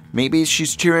us. Maybe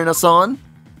she's cheering us on?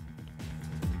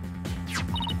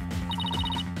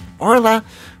 Orla,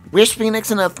 wish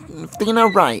Phoenix and Athena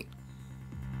right.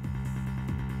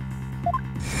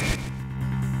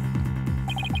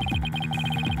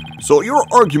 So your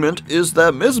argument is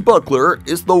that Ms. Buckler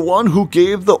is the one who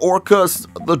gave the orca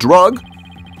the drug?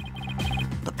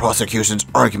 The prosecution's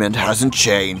argument hasn't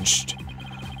changed.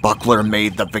 Buckler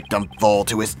made the victim fall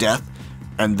to his death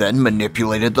and then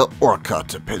manipulated the orca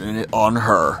to pin it on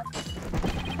her.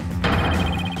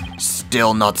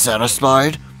 Still not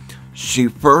satisfied? She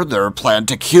further planned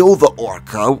to kill the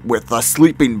orca with a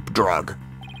sleeping drug.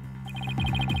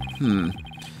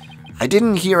 I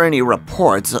didn't hear any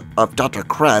reports of Dr.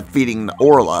 Crab feeding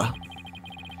Orla.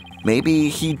 Maybe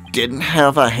he didn't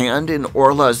have a hand in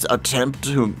Orla's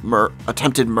attempted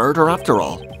murder after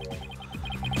all.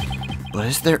 But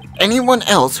is there anyone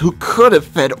else who could have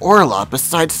fed Orla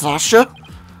besides Sasha?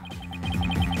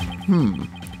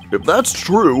 If that's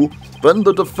true, then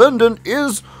the defendant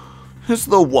is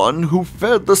the one who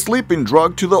fed the sleeping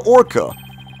drug to the orca.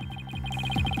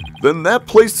 Then that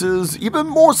places even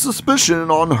more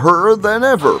suspicion on her than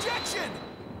ever. Objection!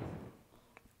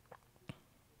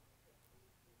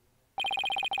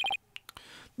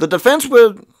 The defense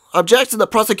would object to the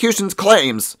prosecution's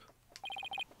claims.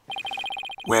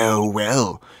 Well,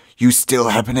 well, you still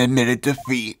haven't admitted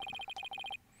defeat.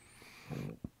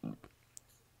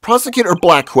 Prosecutor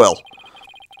Blackwell,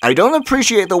 I don't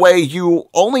appreciate the way you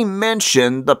only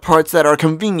mention the parts that are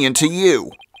convenient to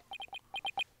you.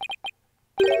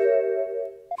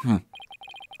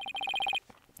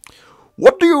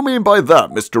 What do you mean by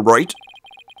that, Mr. Wright?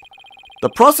 The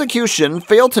prosecution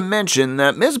failed to mention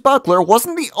that Ms. Buckler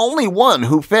wasn't the only one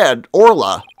who fed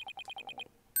Orla.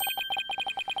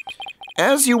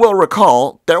 As you will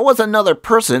recall, there was another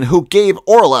person who gave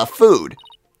Orla food.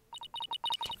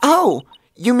 Oh,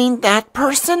 you mean that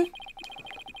person?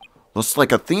 Looks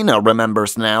like Athena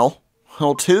remembers now.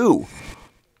 Oh, too.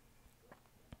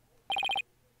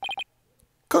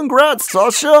 Congrats,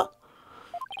 Sasha!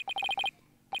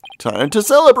 Time to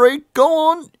celebrate. Go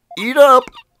on, eat up.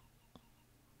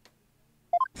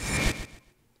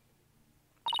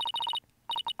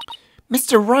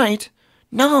 Mr. Wright,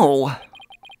 no.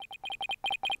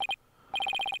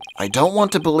 I don't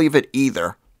want to believe it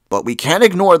either, but we can't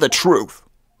ignore the truth.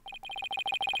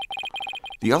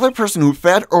 The other person who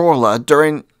fed Orla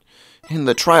in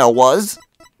the trial was...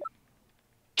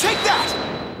 Take that!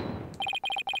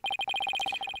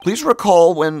 Please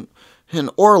recall when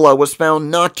Orla was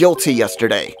found not guilty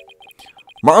yesterday.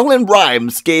 Marlon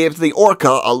Rhymes gave the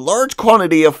orca a large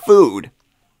quantity of food.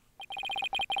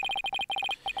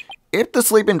 If the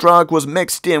sleeping drug was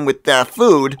mixed in with that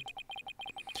food,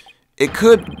 it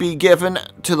could be given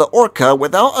to the orca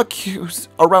without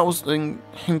arousing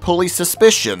police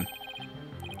suspicion.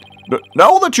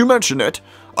 Now that you mention it,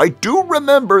 I do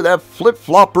remember that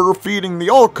flip-flopper feeding the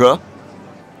orca.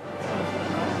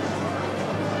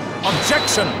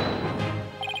 Objection!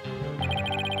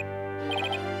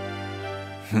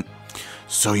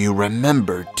 So you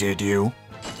remembered, did you?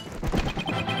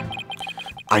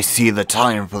 I see the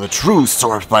time for the true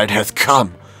sword fight has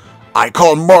come. I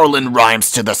call Marlon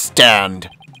Rhymes to the stand.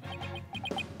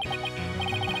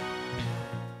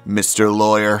 Mr.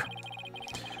 Lawyer,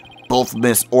 both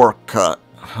Miss Orca,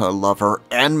 her lover,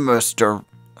 and her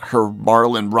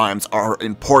Marlon Rhymes are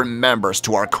important members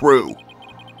to our crew.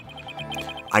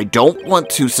 I don't want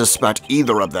to suspect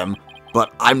either of them,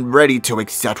 but I'm ready to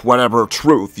accept whatever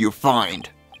truth you find.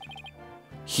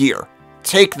 Here,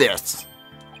 take this.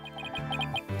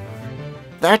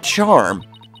 That charm.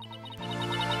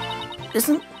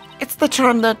 It's the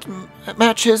charm that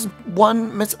matches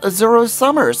one Miss Azura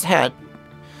Summers had,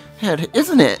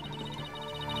 isn't it?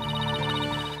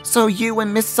 So you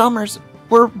and Miss Summers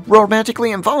were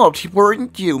romantically involved,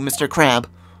 weren't you, Mr. Crab?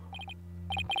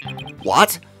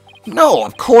 What? No,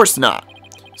 of course not.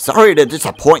 Sorry to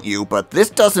disappoint you, but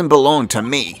this doesn't belong to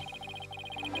me.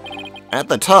 At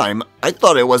the time, I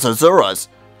thought it was Azura's,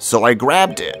 so I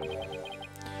grabbed it.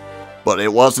 But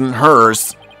it wasn't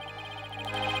hers.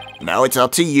 Now it's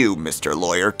up to you, Mr.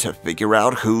 Lawyer, to figure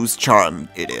out whose charm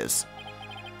it is.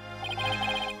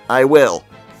 I will.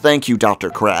 Thank you,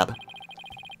 Dr. Crab.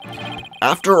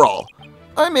 After all,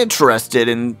 I'm interested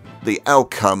in the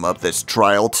outcome of this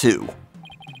trial, too.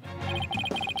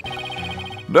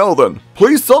 Now then,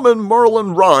 please summon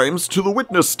Marlon Rhymes to the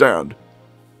witness stand.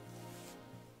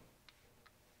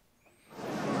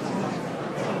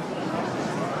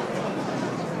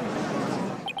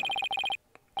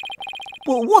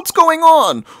 Well, what's going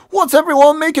on? What's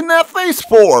everyone making that face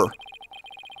for?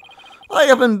 I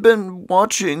haven't been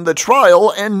watching the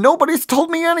trial and nobody's told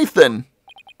me anything.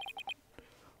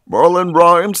 Marlon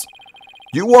Rhymes,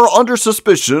 you are under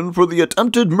suspicion for the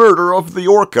attempted murder of the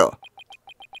orca.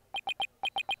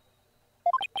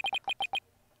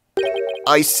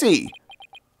 I see.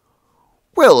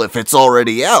 Well, if it's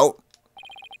already out...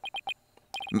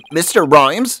 Mr.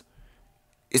 Rhymes?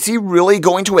 Is he really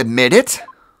going to admit it?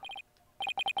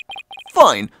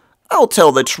 Fine, I'll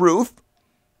tell the truth.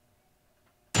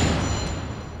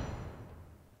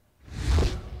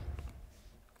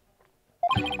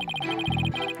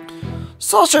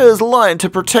 Sasha is lying to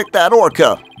protect that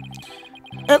orca.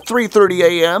 At 3:30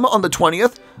 a.m. on the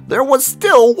 20th, there was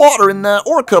still water in that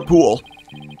orca pool.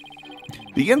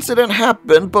 The incident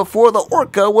happened before the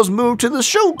orca was moved to the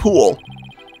show pool.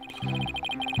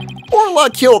 Orla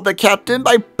killed the captain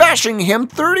by bashing him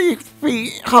 30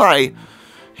 feet high.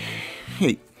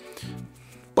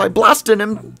 By blasting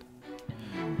him...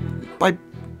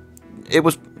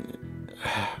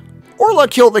 Orla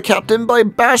killed the captain by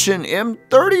bashing him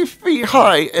 30 feet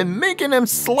high and making him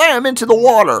slam into the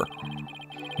water.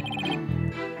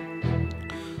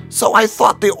 So I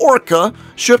thought the orca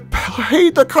should pay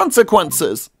the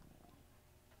consequences.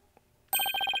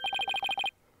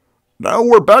 Now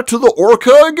we're back to the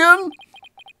orca again?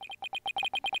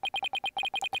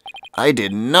 I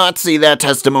did not see that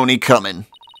testimony coming.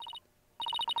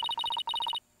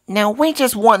 Now wait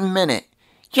just 1 minute.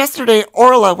 Yesterday,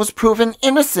 Orla was proven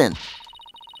innocent.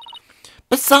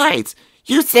 Besides,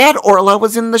 you said Orla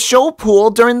was in the show pool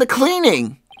during the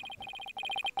cleaning.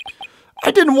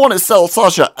 I didn't want to sell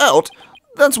Sasha out.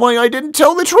 That's why I didn't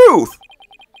tell the truth.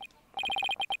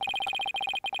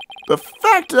 The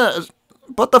fact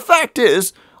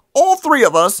is, all three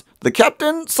of us, the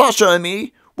captain, Sasha, and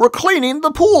me, were cleaning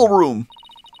the pool room.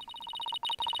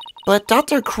 But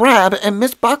Dr. Crab and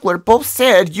Miss Buckler both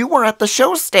said you were at the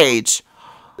show stage.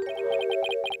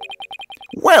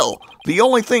 Well, the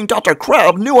only thing Dr.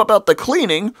 Crab knew about the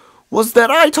cleaning was what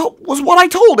I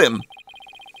told him.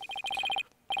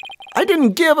 I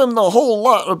didn't give him the whole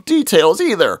lot of details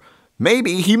either.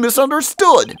 Maybe he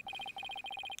misunderstood.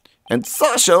 And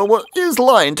Sasha is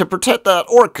lying to protect that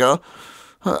orca.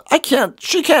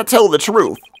 She can't tell the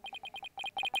truth.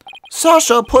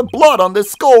 Sasha put blood on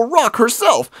this skull rock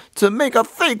herself to make a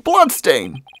fake blood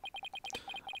stain.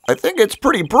 I think it's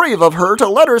pretty brave of her to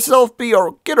let herself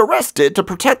get arrested to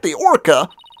protect the orca.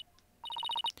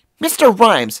 Mr.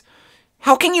 Rhymes,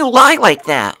 how can you lie like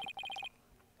that?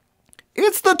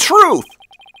 It's the truth.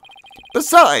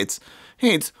 Besides,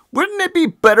 Haynes, wouldn't it be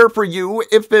better for you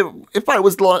if I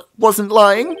wasn't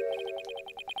lying?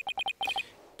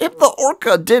 If the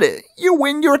orca did it, you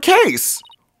win your case.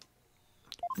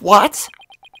 What?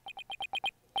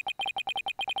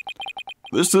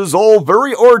 This is all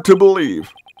very hard to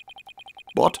believe.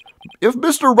 But if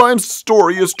Mr. Rhymes'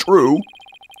 story is true,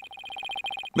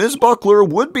 Ms. Buckler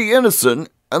would be innocent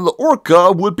and the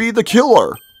orca would be the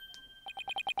killer.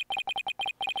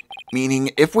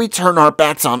 Meaning, if we turn our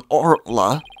backs on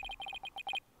Orla,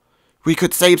 we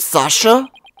could save Sasha?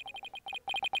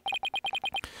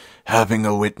 Having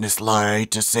a witness lie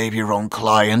to save your own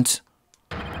client?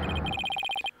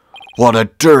 What a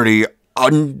dirty,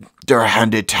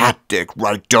 underhanded tactic,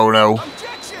 right, Dono?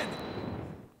 Objection!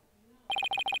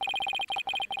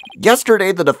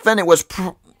 Yesterday, the defendant was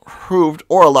proved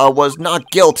Orla was not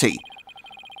guilty.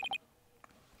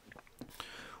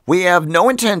 We have no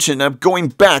intention of going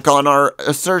back on our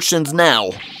assertions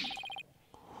now.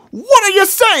 What are you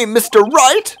saying, Mr.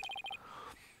 Wright?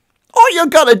 All you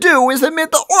gotta do is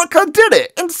admit the orca did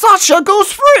it, and Sasha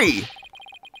goes free.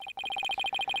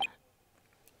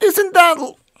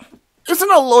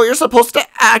 Isn't a lawyer supposed to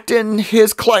act in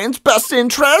his client's best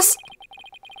interest?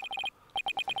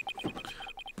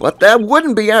 But that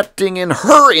wouldn't be acting in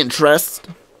her interest.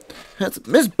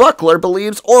 Miss Buckler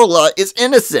believes Orla is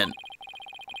innocent.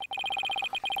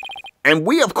 And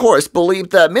we, of course, believe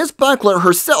that Miss Buckler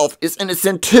herself is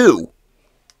innocent too.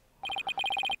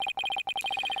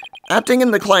 Acting in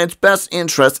the client's best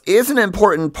interest is an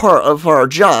important part of our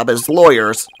job as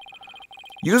lawyers.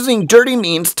 Using dirty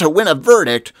means to win a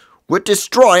verdict would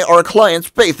destroy our client's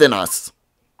faith in us.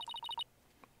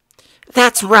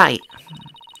 That's right.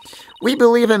 We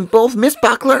believe in both Miss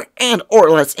Buckler and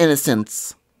Orla's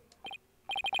innocence.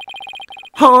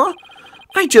 Huh?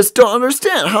 I just don't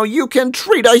understand how you can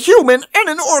treat a human and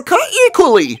an orca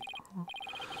equally.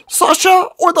 Sasha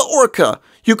or the orca,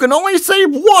 you can only save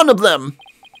one of them.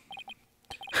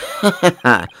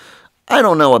 I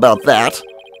don't know about that.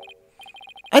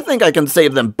 I think I can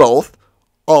save them both.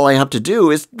 All I have to do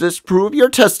is disprove your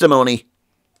testimony.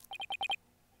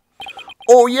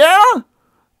 Oh yeah?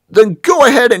 Then go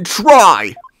ahead and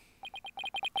try.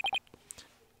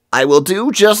 I will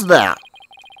do just that.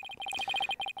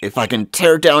 If I can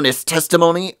tear down his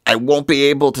testimony, I won't be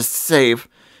able to save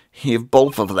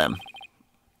both of them.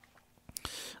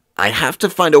 I have to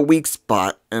find a weak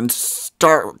spot and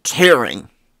start tearing.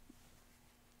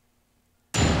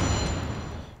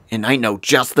 And I know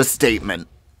just the statement.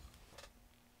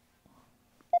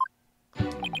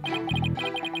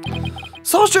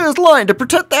 Sasha is lying to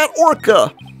protect that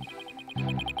orca.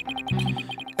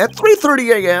 At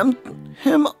 3:30 a.m.,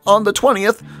 on the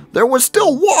 20th, there was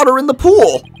still water in the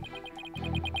pool.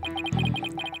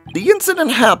 The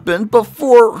incident happened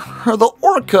before the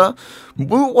orca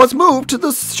was moved to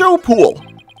the show pool.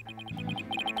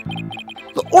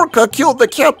 The orca killed the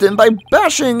captain by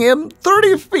bashing him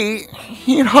 30 feet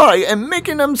high and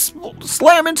making him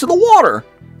slam into the water.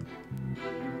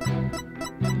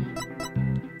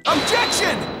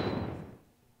 Objection!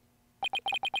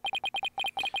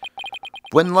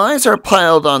 When lies are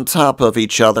piled on top of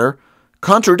each other,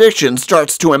 contradiction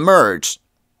starts to emerge.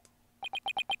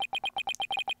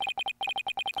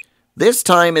 This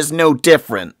time is no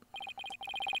different.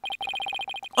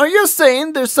 Are you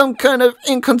saying there's some kind of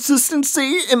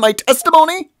inconsistency in my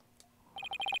testimony?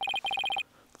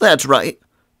 That's right.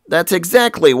 That's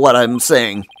exactly what I'm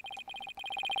saying.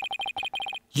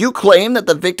 You claim that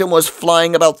the victim was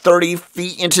flying about 30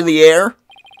 feet into the air?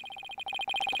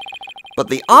 But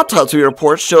the autopsy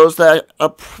report shows that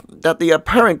the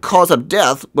apparent cause of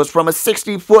death was from a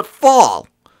 65-foot fall.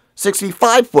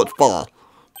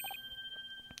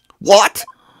 What?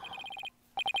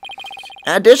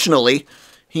 Additionally,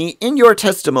 in your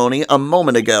testimony a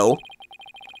moment ago,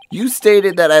 you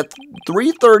stated that at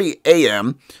 3:30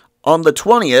 a.m. on the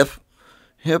 20th,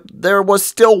 there was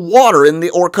still water in the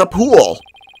Orca pool.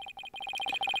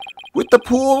 With the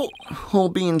pool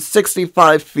being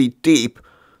 65 feet deep,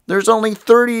 there's only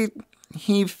 30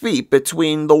 feet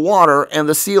between the water and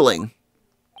the ceiling.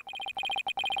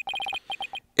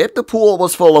 If the pool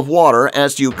was full of water,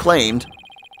 as you claimed,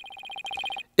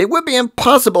 it would be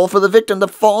impossible for the victim to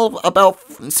fall about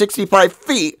 65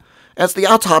 feet, as the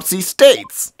autopsy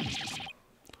states.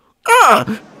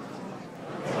 Ah!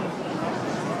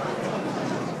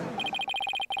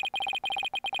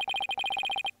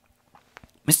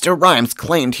 Mr. Rhymes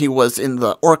claimed he was in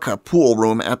the Orca pool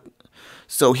room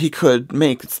so he could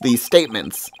make these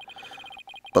statements.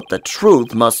 But the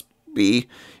truth must be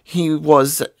he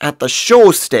was at the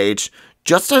show stage,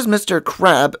 just as Dr.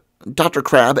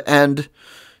 Crab and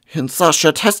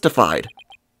Sasha testified.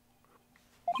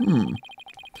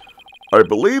 I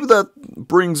believe that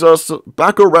brings us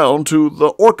back around to the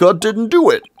Orca didn't do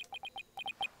it.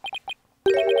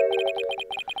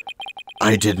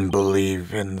 I didn't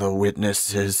believe in the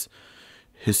witnesses,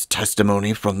 his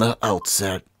testimony from the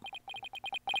outset.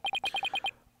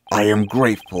 I am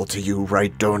grateful to you,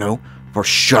 Wright Dono, for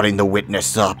shutting the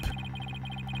witness up.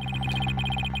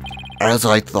 As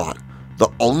I thought,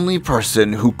 the only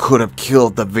person who could have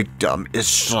killed the victim is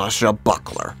Sasha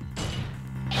Buckler.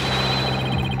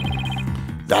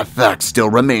 That fact still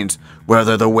remains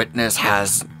whether the witness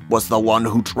was the one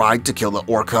who tried to kill the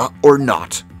Orca or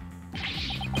not.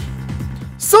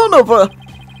 Son of a...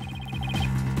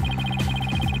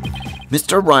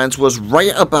 Mr. Rhymes was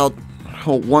right about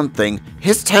one thing.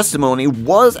 His testimony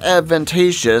was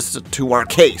advantageous to our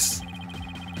case.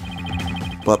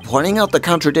 But pointing out the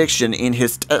contradiction in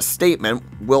his statement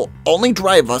will only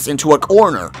drive us into a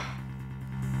corner.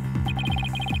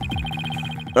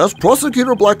 As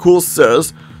Prosecutor Blackpool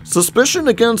says, suspicion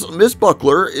against Miss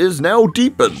Buckler is now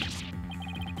deepened.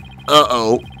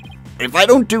 Uh-oh. If I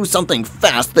don't do something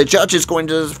fast, the judge is going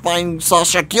to find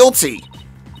Sasha guilty.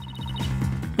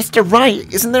 Mr. Wright,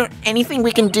 isn't there anything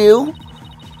we can do?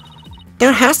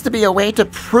 There has to be a way to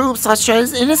prove Sasha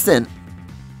is innocent.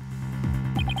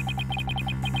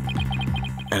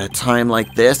 At a time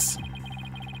like this,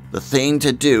 the thing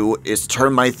to do is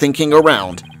turn my thinking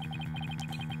around.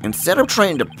 Instead of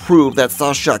trying to prove that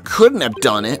Sasha couldn't have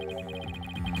done it,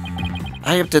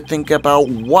 I have to think about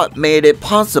what made it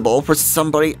possible for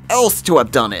somebody else to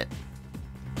have done it.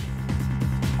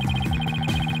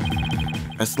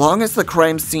 As long as the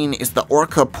crime scene is the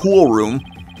Orca pool room,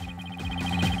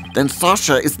 then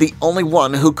Sasha is the only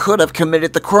one who could have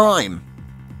committed the crime.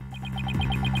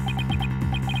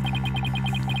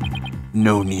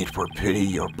 No need for pity,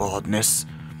 your baldness.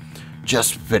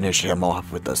 Just finish him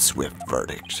off with a swift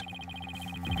verdict.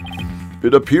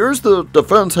 It appears the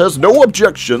defense has no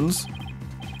objections.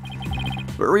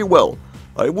 Very well.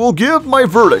 I will give my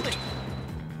verdict.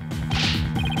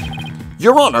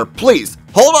 Your Honor, please,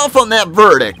 hold off on that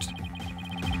verdict.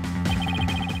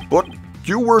 But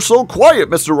you were so quiet,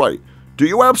 Mr. Wright. Do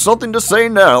you have something to say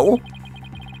now?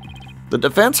 The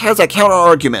defense has a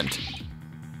counter-argument.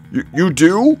 You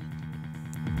do?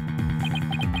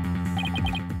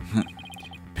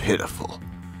 Pitiful.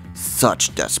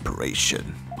 Such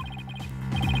desperation.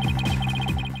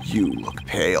 You look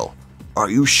pale. Are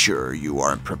you sure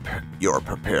you're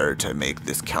prepared to make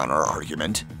this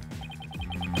counter-argument?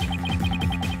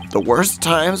 The worst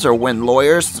times are when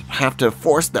lawyers have to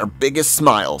force their biggest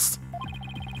smiles.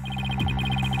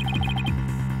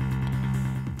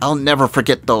 I'll never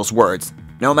forget those words,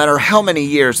 no matter how many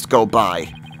years go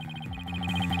by.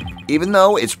 Even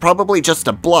though it's probably just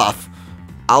a bluff,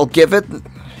 I'll give it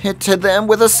to them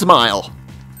with a smile.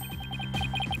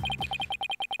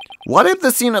 What if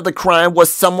the scene of the crime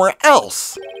was somewhere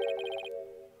else?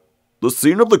 The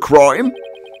scene of the crime?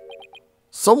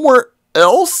 Somewhere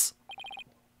else?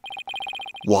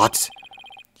 What?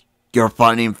 You're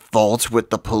finding fault with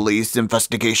the police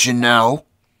investigation now?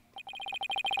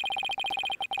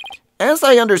 As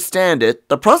I understand it,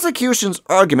 the prosecution's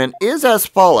argument is as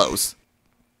follows.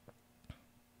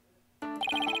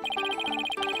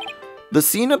 The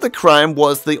scene of the crime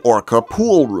was the Orca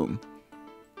pool room.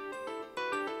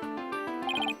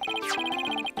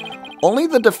 Only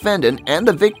the defendant and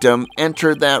the victim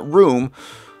entered that room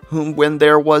when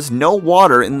there was no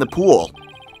water in the pool.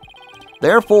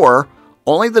 Therefore,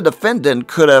 only the defendant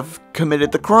could have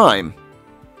committed the crime.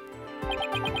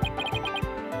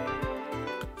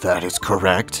 That is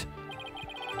correct.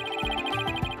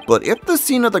 But if the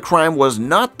scene of the crime was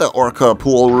not the Orca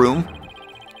pool room,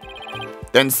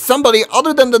 then somebody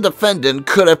other than the defendant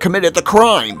could have committed the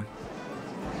crime.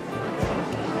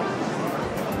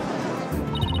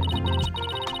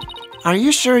 Are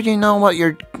you sure you know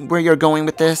where you're going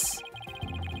with this?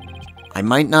 I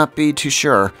might not be too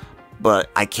sure, but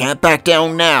I can't back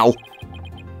down now.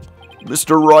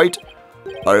 Mr. Wright,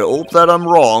 I hope that I'm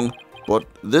wrong, but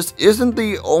this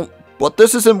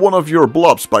isn't one of your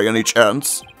bluffs by any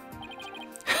chance.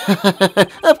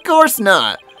 Of course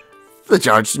not. The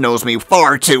judge knows me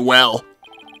far too well.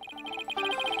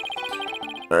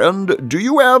 And do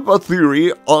you have a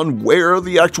theory on where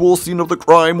the actual scene of the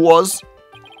crime was?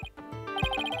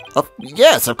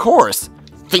 Yes, of course.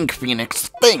 Think, Phoenix,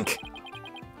 think.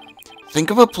 Think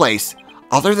of a place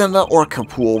other than the Orca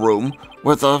pool room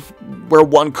where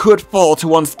one could fall to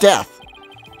one's death.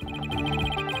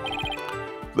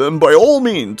 Then by all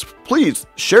means, please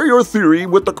share your theory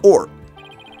with the court.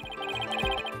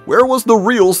 Where was the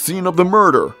real scene of the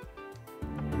murder?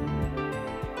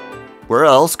 Where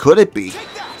else could it be?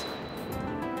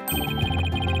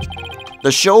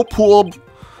 The show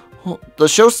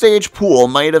stage pool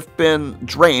might have been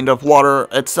drained of water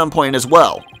at some point as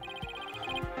well.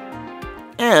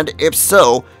 And if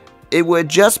so, it would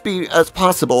just be as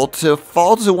possible to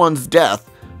fall to one's death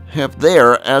if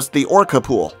there as the Orca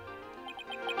pool.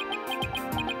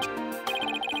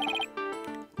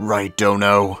 Right,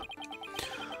 Dono.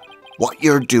 What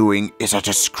you're doing is a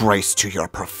disgrace to your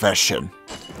profession.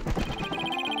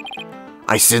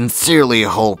 I sincerely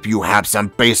hope you have some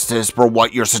basis for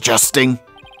what you're suggesting.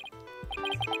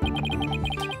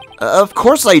 Of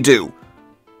course I do.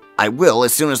 I will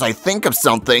as soon as I think of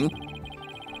something.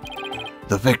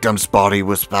 The victim's body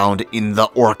was found in the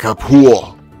Orca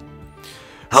pool.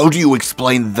 How do you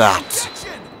explain that?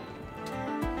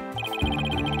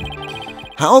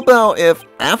 How about if,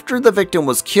 after the victim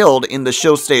was killed in the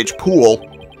show stage pool,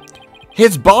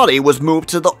 his body was moved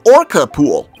to the Orca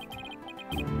pool?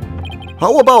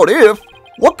 How about if?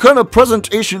 What kind of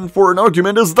presentation for an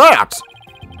argument is that?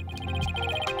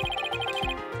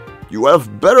 You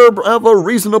better have a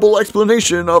reasonable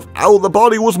explanation of how the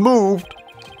body was moved.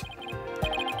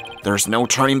 There's no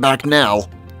turning back now.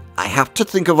 I have to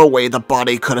think of a way the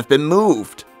body could have been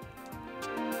moved.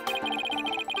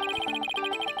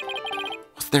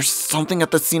 Was there something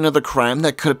at the scene of the crime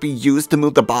that could be used to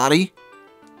move the body?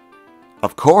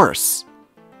 Of course.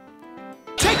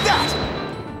 Take that!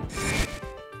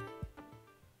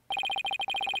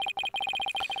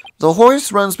 The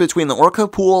hoist runs between the Orca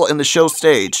pool and the show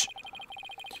stage.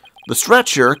 The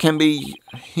stretcher can be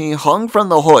hung from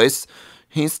the hoist.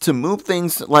 He's to move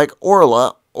things like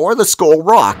Orla or the Skull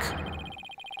Rock.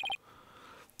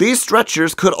 These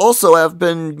stretchers could also have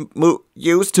been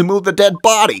used to move the dead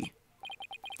body.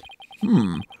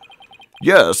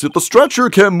 Yes, if the stretcher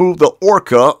can move the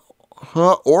Orca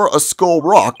or a Skull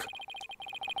Rock,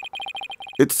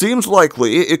 it seems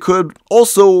likely it could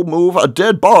also move a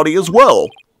dead body as well.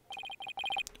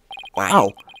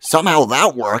 Wow, somehow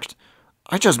that worked.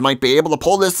 I just might be able to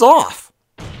pull this off.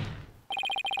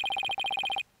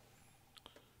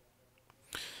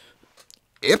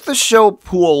 If the show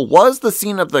pool was the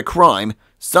scene of the crime,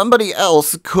 somebody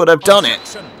else could have done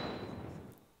it.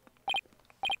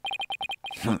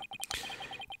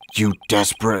 You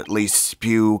desperately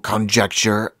spew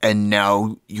conjecture, and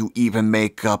now you even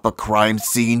make up a crime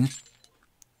scene?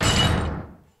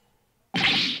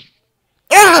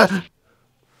 Ah!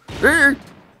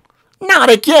 Not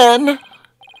again!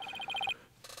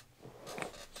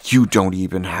 You don't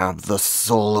even have the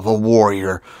soul of a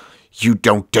warrior. You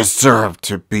don't deserve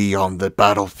to be on the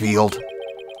battlefield.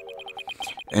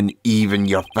 And even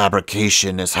your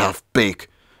fabrication is half-baked.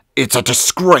 It's a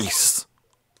disgrace!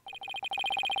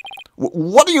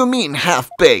 What do you mean,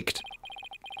 half-baked?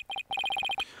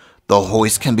 The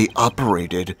hoist can be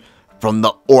operated from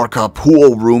the Orca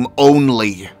pool room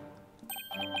only.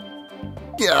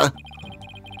 Yeah.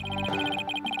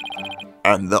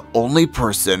 And the only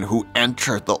person who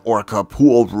entered the Orca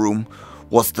pool room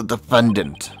was the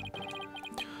defendant.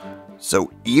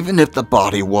 So even if the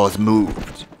body was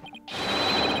moved,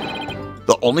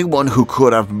 the only one who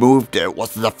could have moved it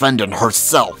was the defendant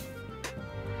herself.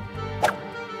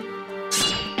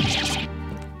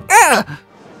 Ah!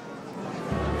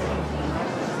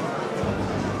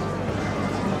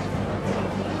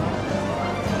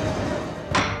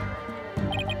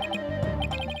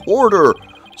 Order!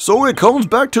 So it comes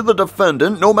back to the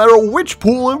defendant no matter which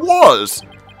pool it was.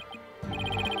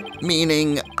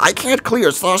 Meaning, I can't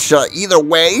clear Sasha either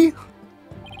way?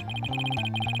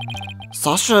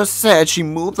 Sasha said she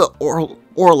moved the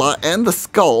Orla and the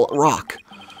skull rock.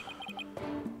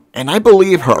 And I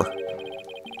believe her.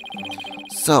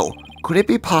 So, could it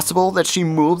be possible that she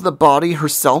moved the body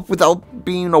herself without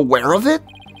being aware of it?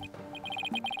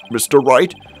 Mr.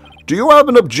 Wright, do you have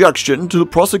an objection to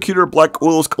Prosecutor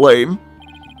Blackwell's claim?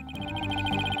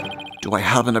 Do I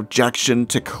have an objection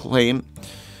to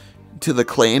the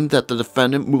claim that the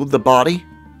defendant moved the body?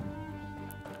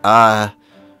 No.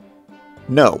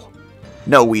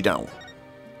 No, we don't.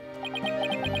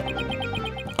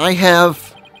 I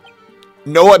have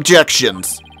no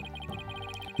objections.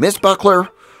 Miss Buckler,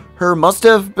 her must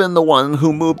have been the one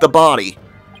who moved the body.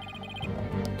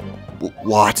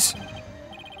 What?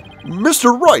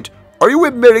 Mr. Wright, are you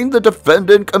admitting the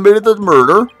defendant committed the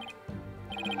murder?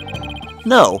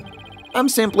 No, I'm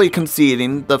simply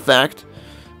conceding the fact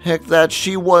that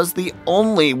she was the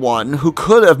only one who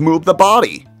could have moved the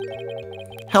body.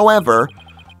 However,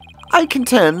 I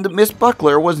contend Miss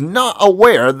Buckler was not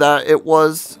aware that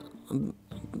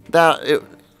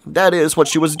that is what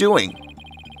she was doing.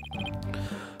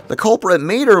 The culprit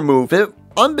made her move it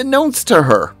unbeknownst to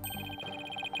her.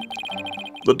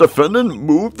 The defendant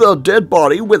moved the dead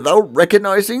body without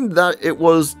recognizing that it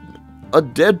was a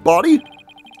dead body?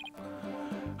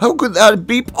 How could that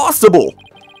be possible?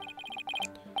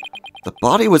 The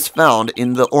body was found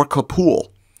in the Orca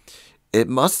pool. It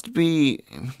must be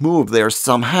moved there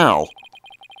somehow.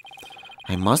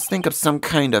 I must think of some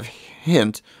kind of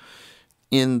hint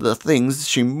in the things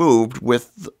she moved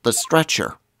with the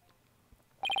stretcher.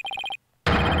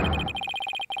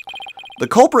 The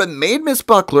culprit made Miss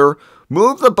Buckler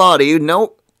move the body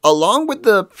along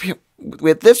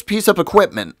with this piece of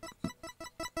equipment.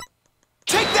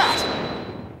 Take that!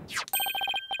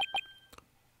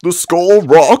 The skull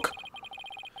rock?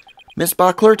 Miss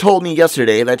Buckler told me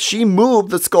yesterday that she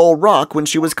moved the skull rock when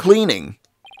she was cleaning.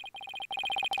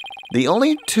 The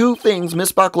only two things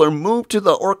Miss Buckler moved to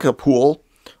the Orca pool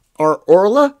are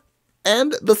Orla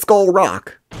and the skull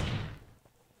rock.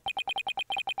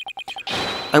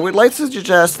 I would like to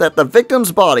suggest that the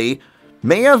victim's body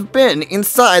may have been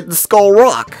inside the skull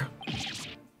rock.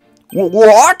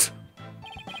 What?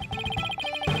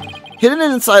 Hidden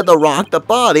inside the rock, the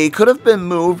body could have been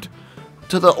moved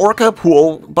to the Orca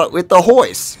pool, but with the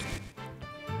hoist.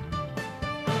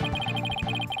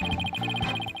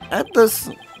 At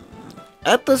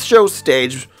the show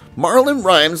stage, Marlon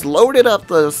Rhymes loaded up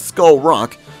the skull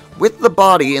rock with the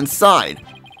body inside.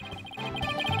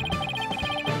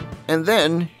 And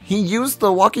then he used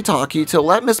the walkie-talkie to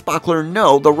let Miss Buckler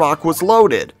know the rock was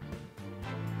loaded.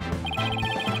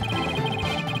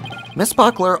 Miss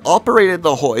Buckler operated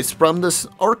the hoist from this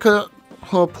Orca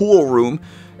pool room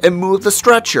and moved the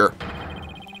stretcher.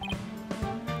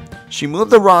 She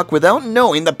moved the rock without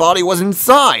knowing the body was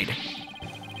inside.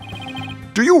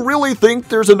 Do you really think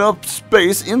there's enough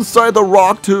space inside the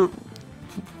rock to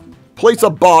place a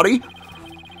body?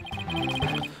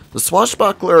 The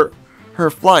swashbuckler, her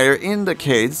flyer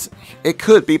indicates it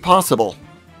could be possible.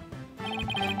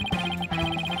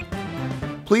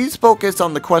 Please focus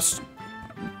on the question.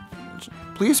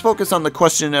 Please focus on the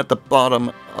question at the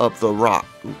bottom of the rock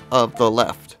of the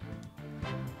left.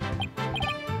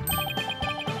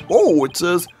 Oh, it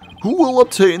says, who will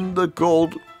obtain the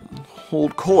gold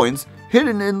coins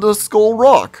hidden in the skull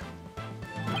rock?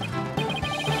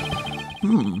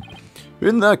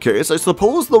 In that case, I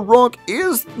suppose the rock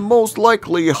is most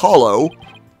likely hollow.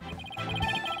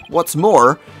 What's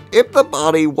more, if the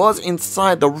body was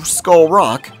inside the skull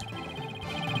rock,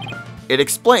 it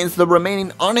explains the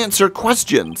remaining unanswered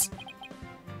questions.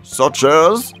 Such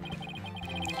as?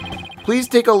 Please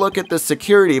take a look at the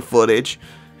security footage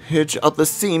of the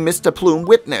scene Mr. Plume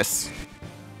witnessed.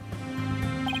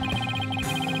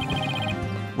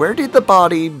 Where did the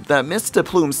body that Mr.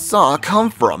 Plume saw come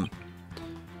from?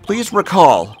 Please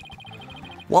recall,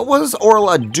 what was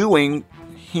Orla doing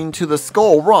into the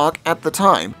skull rock at the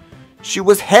time? She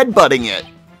was headbutting it.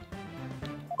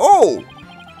 Oh!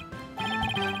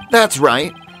 That's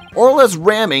right. Orla's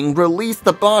ramming released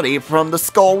the body from the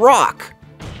skull rock.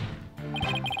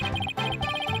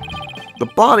 The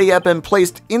body had been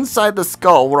placed inside the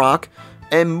skull rock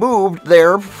and moved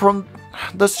there from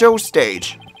the show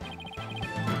stage.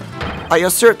 I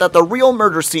assert that the real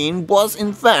murder scene was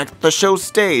in fact the show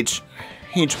stage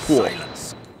pool.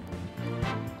 Silence.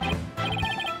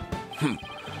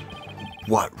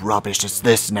 What rubbish is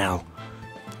this now?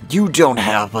 You don't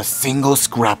have a single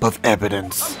scrap of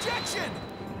evidence. Objection!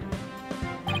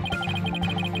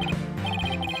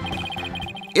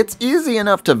 It's easy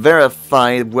enough to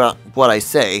verify what I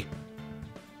say.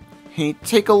 Hey,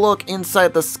 take a look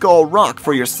inside the skull rock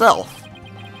for yourself.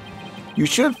 You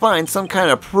should find some kind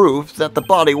of proof that the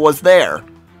body was there.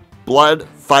 Blood,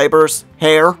 fibers,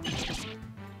 hair.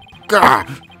 Gah!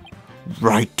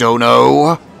 Right,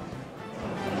 Dono.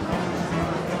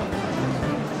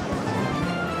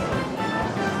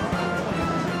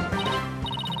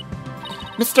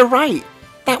 Mr. Wright,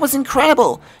 that was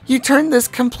incredible. You turned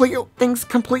things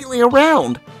completely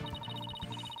around.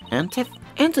 And to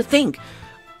think,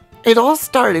 it all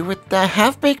started with the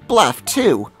half-baked bluff,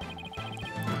 too.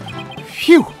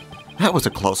 Phew, that was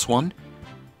a close one.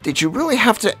 Did you really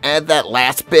have to add that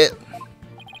last bit?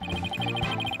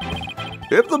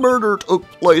 If the murder took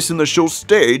place in the show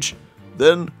stage,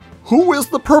 then who is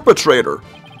the perpetrator?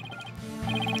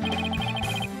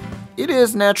 It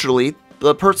is naturally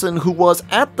the person who was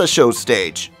at the show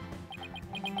stage.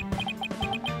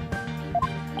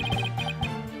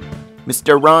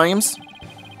 Mr. Rhymes,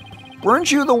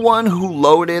 weren't you the one who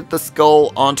loaded the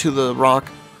skull onto the rock?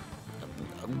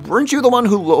 Weren't you the one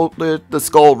who loaded the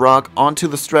skull rock onto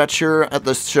the stretcher at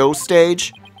the show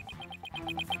stage?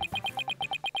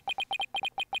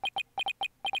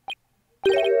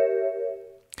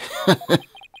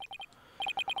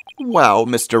 Wow,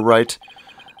 Mr. Wright.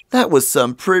 That was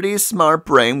some pretty smart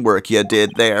brain work you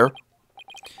did there.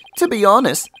 To be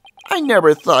honest, I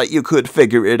never thought you could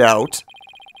figure it out.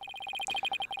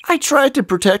 I tried to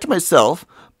protect myself,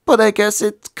 but I guess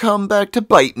it's come back to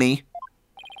bite me.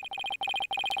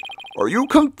 Are you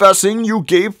confessing you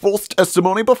gave false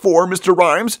testimony before, Mr.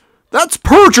 Rhymes? That's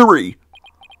perjury!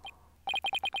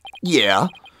 Yeah.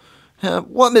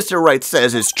 What Mr. Wright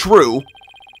says is true.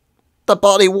 The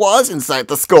body was inside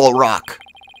the skull rock.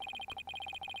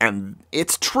 And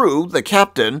it's true the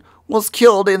captain was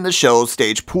killed in the show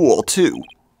stage pool, too.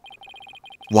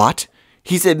 What?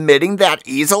 He's admitting that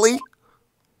easily?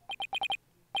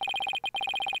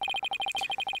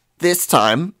 This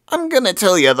time, I'm gonna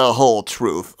tell you the whole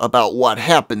truth about what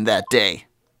happened that day.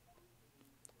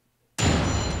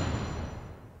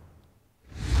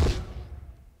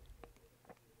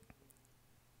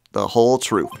 The whole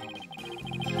truth.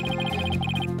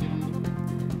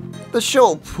 In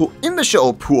the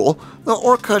show pool, the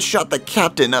orca shot the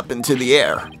captain up into the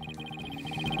air.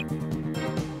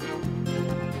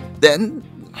 Then,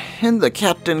 the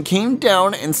captain came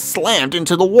down and slammed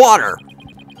into the water.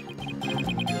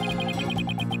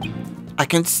 I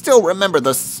can still remember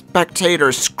the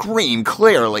spectator's scream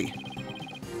clearly.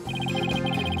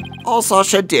 All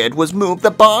Sasha did was move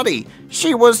the body.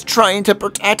 She was trying to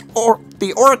protect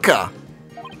the orca.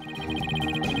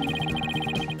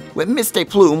 When Miss De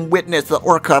Plume witnessed the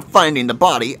orca finding the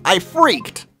body, I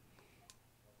freaked.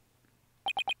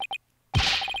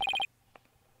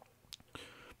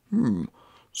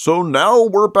 So now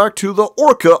we're back to the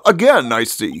orca again, I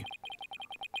see.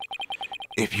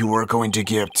 If you were going to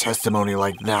give testimony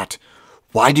like that,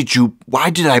 why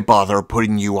did I bother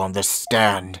putting you on the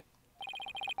stand?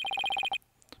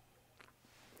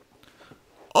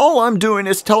 All I'm doing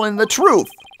is telling the truth.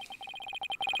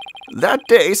 That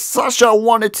day, Sasha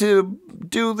wanted to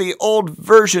do the old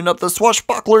version of the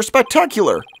Swashbuckler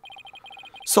Spectacular.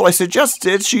 So I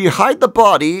suggested she hide the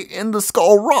body in the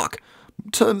skull rock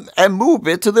and move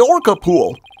it to the orca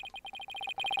pool.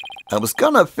 I was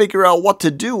gonna figure out what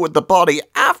to do with the body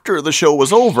after the show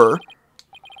was over.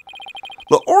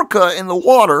 The orca in the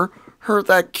water heard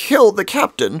that killed the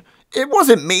captain. It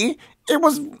wasn't me. It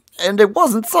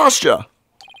wasn't Sasha.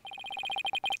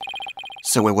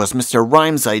 So it was Mr.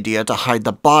 Rhymes' idea to hide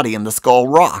the body in the skull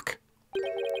rock.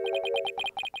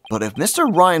 But if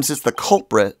Mr. Rhymes is the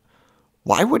culprit,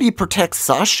 why would he protect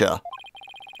Sasha?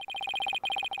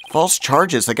 False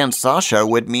charges against Sasha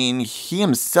would mean he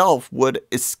himself would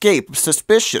escape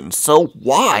suspicion, so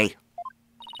why?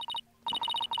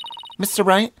 Mr.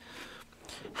 Wright,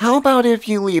 how about if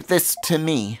you leave this to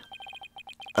me?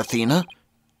 Athena,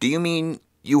 do you mean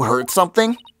you heard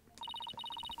something?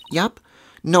 Yup,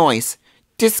 noise.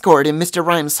 Discord in Mr.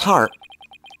 Rhymes' heart.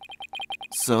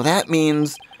 So that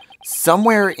means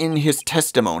somewhere in his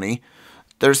testimony,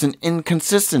 there's an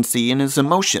inconsistency in his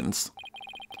emotions.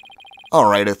 All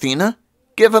right, Athena,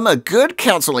 give him a good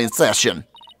counseling session.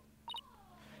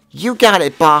 You got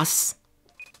it, boss.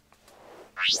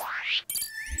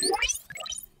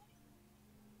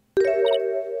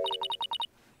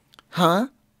 Huh?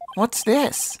 What's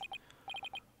this?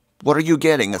 What are you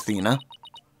getting, Athena?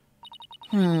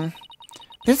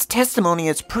 This testimony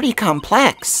is pretty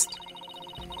complex.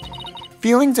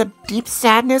 Feelings of deep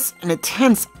sadness and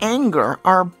intense anger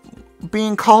are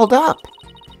being called up.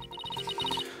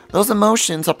 Those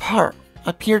emotions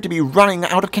appear to be running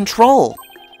out of control.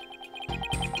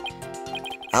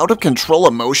 Out of control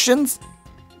emotions?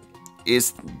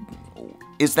 Is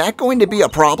that going to be a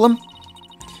problem?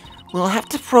 We'll have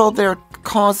to probe their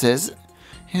causes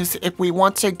if we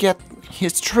want to get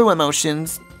his true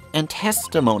emotions and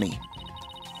testimony.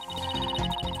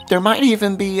 There might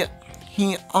even be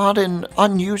odd and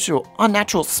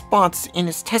unnatural spots in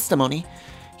his testimony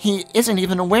he isn't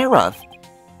even aware of.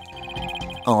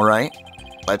 Alright,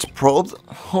 let's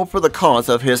hope for the cause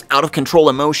of his out-of-control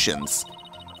emotions.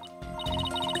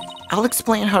 I'll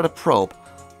explain how to probe.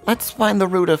 Let's find the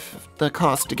root of the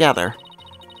cause together.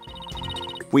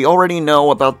 We already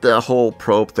know about the whole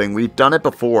probe thing. We've done it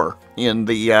before in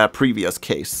the previous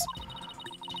case.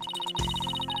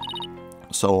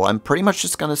 So I'm pretty much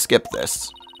just gonna skip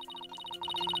this.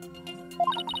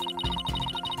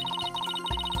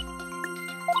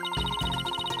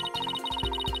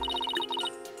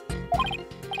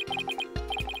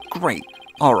 Great.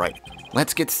 Alright,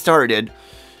 let's get started.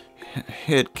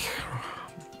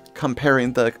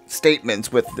 Comparing the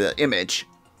statements with the image.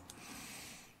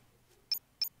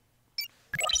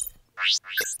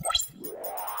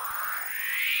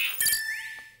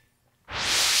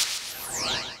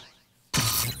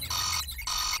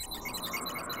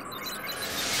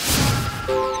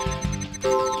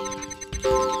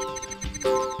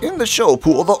 In the show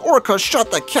pool, the orca shot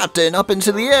the captain up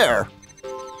into the air.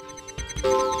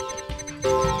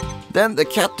 Then the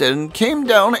captain came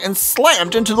down and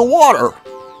slammed into the water.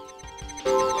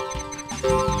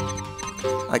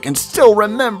 I can still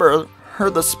remember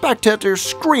the spectators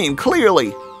scream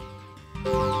clearly.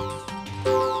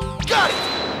 Got it!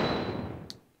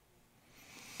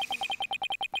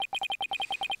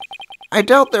 I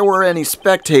doubt there were any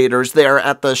spectators there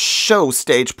at the show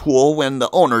stage pool when the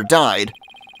owner died.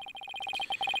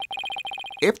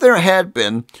 If there had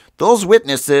been, those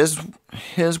witnesses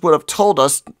would have told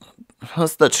us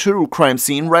the true crime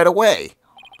scene right away.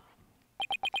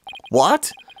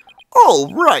 What?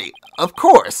 Oh, right, of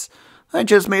course. I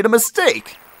just made a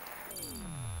mistake.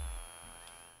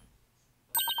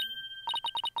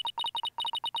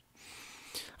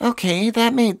 Okay,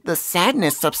 that made the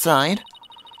sadness subside.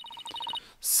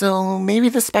 So maybe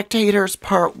the spectator's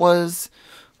part was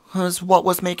what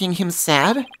was making him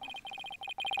sad?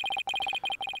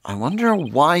 I wonder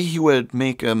why he would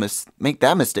make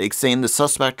that mistake saying the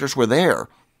suspects were there.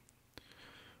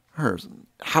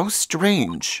 How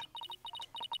strange.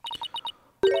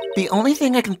 The only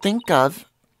thing I can think of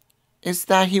is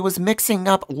that he was mixing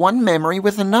up one memory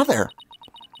with another.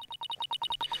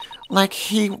 Like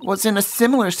he was in a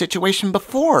similar situation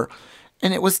before,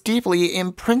 and it was deeply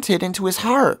imprinted into his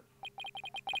heart.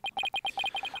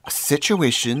 A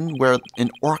situation where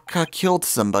an orca killed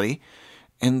somebody,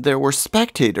 and there were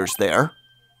spectators there.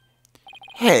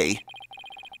 Hey,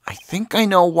 I think I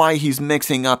know why he's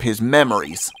mixing up his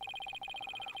memories.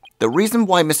 The reason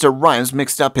why Mr. Rhymes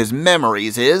mixed up his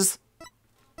memories is...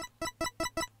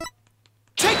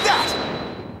 Take that!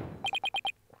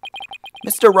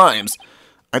 Mr. Rhymes,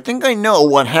 I think I know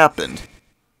what happened.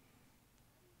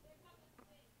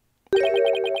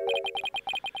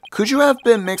 Could you have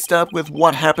been mixed up with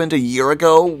what happened a year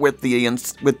ago with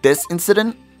this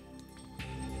incident?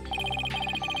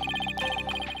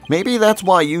 Maybe that's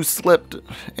why you slipped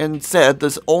and said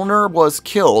this owner was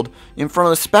killed in front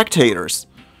of the spectators.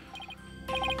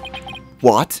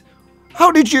 What?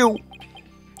 How did you...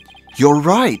 You're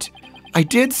right. I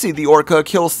did see the orca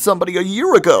kill somebody a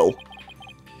year ago.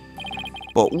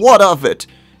 But what of it?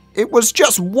 It was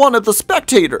just one of the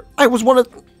spectators. I was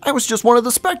just one of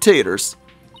the spectators.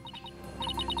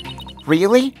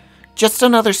 Really? Just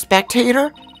another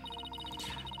spectator?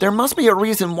 There must be a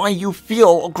reason why you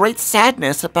feel great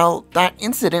sadness about that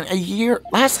incident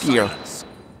last year.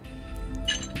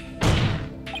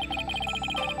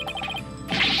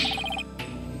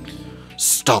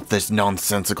 Stop this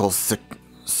nonsensical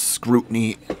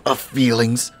scrutiny of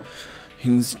feelings.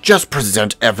 Just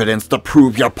present evidence to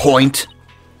prove your point.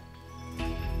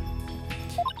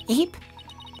 Eep.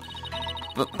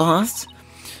 Boss?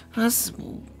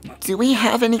 Do we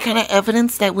have any kind of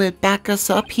evidence that would back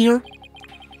us up here?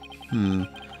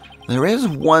 There is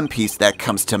one piece that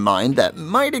comes to mind that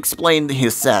might explain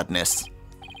his sadness.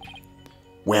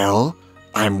 Well,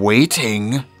 I'm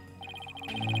waiting.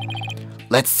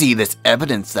 Let's see this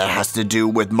evidence that has to do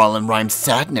with Mullen Rhyme's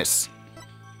sadness.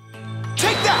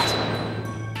 Take that!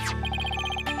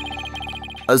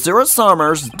 Azura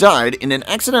Summers died in an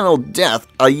accidental death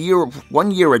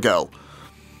 1 year ago.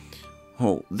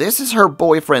 Oh, this is her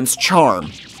boyfriend's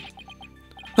charm.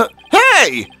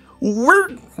 Hey!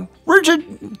 What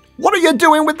are you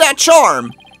doing with that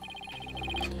charm?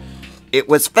 It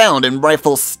was found in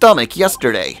Rifle's stomach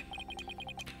yesterday.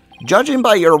 Judging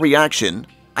by your reaction,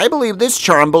 I believe this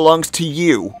charm belongs to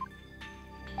you.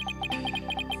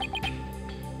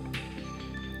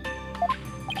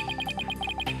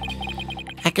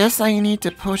 I guess I need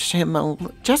to push him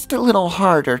just a little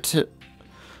harder to...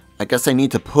 I guess I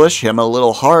need to push him a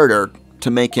little harder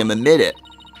to make him admit it.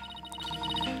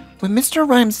 When Mr.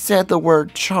 Rhymes said the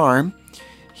word charm,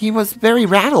 he was very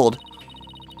rattled.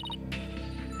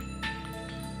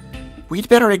 We'd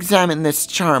better examine this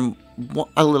charm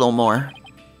a little more.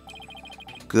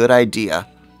 Good idea.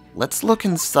 Let's look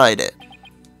inside it.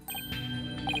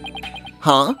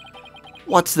 Huh?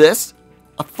 What's this?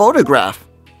 A photograph.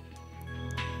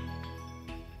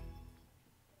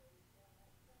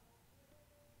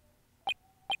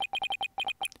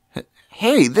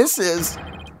 Hey, this is...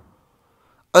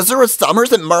 Azura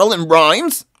Summers and Marlon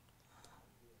Rhymes?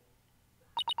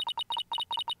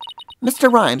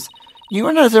 Mr. Rhymes, you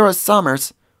and Azura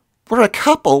Summers were a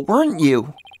couple, weren't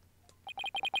you?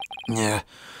 Yeah.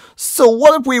 So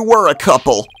what if we were a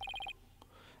couple?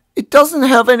 It doesn't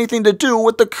have anything to do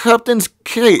with the captain's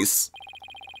case.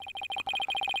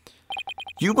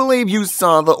 You believe you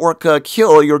saw the orca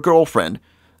kill your girlfriend.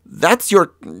 That's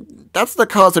the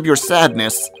cause of your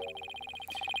sadness.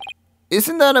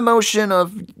 Isn't that emotion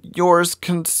of yours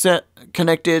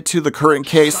connected to the current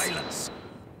case? Silence.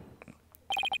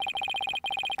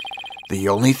 The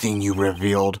only thing you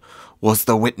revealed was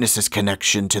the witness's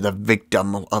connection to the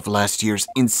victim of last year's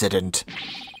incident.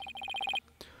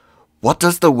 What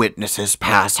does the witness's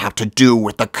past have to do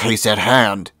with the case at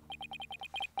hand?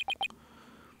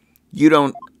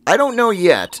 I don't know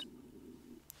yet.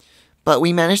 But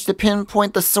we managed to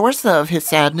pinpoint the source of his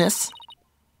sadness.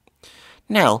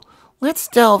 Now, let's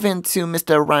delve into who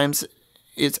Mr.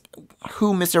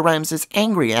 Rhymes is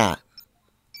angry at.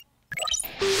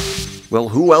 Well,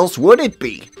 who else would it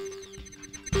be?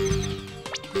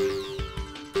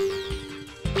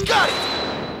 Got it!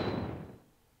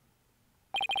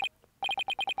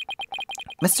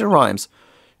 Mr. Rhymes,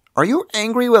 are you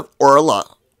angry with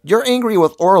Orla? You're angry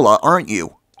with Orla, aren't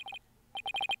you?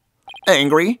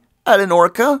 Angry? At an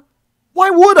orca? Why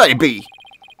would I be?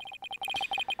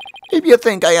 If you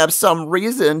think I have some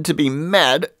reason to be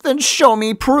mad, then show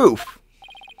me proof.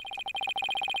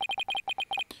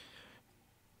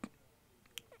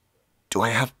 Do I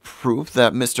have proof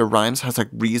that Mr. Rhymes has a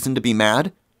reason to be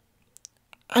mad?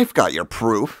 I've got your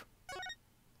proof.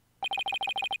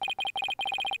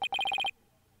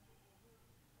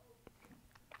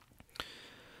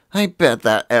 I bet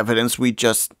that evidence we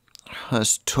just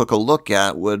took a look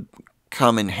at would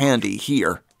come in handy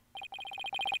here.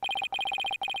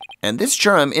 And this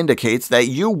charm indicates that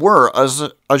you were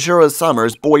Azura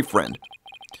Summers' boyfriend.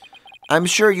 I'm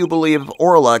sure you believe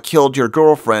Orla killed your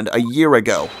girlfriend a year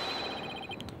ago.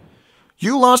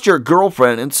 You lost your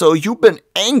girlfriend, and so you've been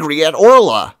angry at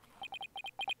Orla.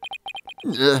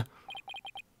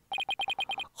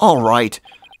 All right,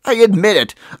 I admit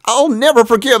it. I'll never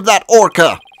forgive that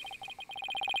orca.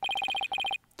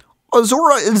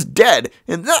 Azura is dead,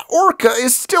 and that orca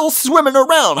is still swimming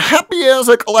around, happy as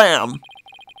a clam.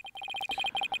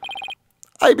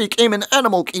 I became an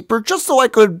animal keeper just so I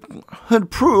could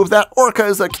prove that orca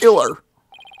is a killer.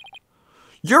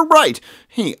 You're right.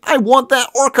 Hey, I want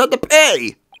that orca to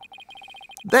pay.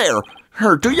 There.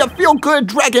 Do you feel good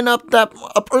dragging up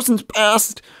a person's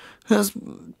past?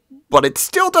 But it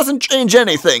still doesn't change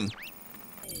anything.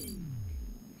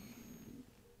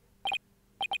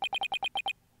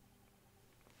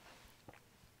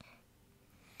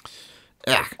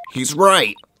 He's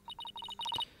right.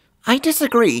 I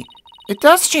disagree. It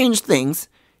does change things.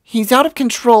 He's out of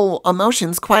control,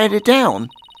 emotions quieted down.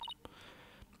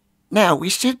 Now, we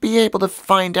should be able to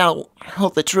find out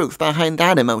the truth behind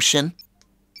that emotion.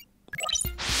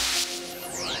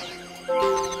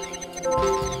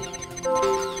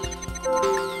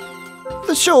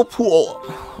 The show pool.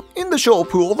 In the show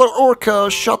pool, the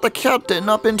orca shot the captain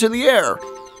up into the air.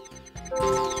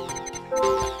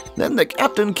 Then the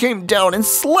captain came down and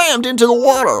slammed into the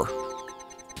water.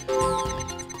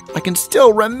 I can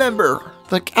still remember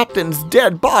the captain's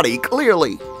dead body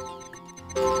clearly.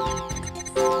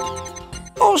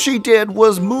 All she did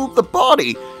was move the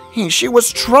body. She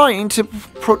was trying to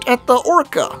protect the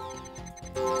orca.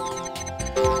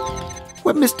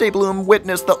 When Miss Daybloom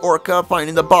witnessed the orca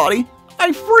finding the body,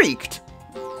 I freaked.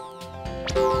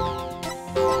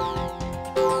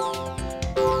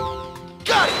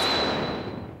 Got it!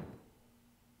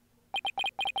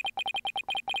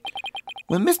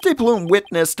 When Miss Daybloom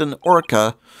witnessed an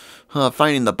orca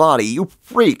finding the body, you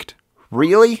freaked.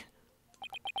 Really?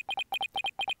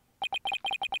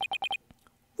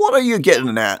 What are you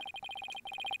getting at?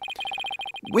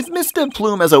 With Mr.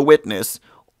 Plume as a witness,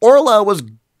 Orla was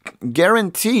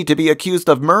guaranteed to be accused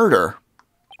of murder.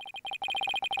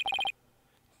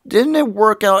 Didn't it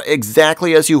work out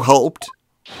exactly as you hoped?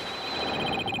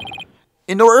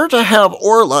 In order to have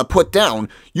Orla put down,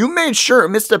 you made sure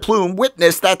Mr. Plume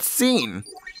witnessed that scene.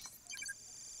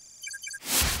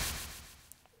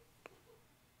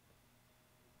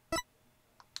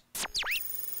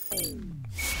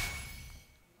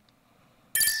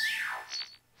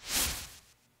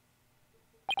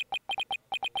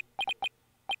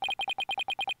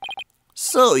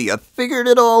 So you figured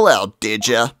it all out, did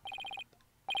ya?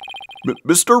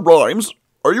 Mr. Rhymes,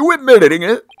 are you admitting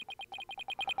it?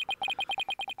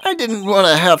 I didn't want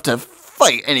to have to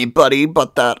fight anybody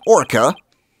but that orca.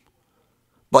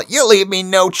 But you leave me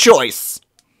no choice.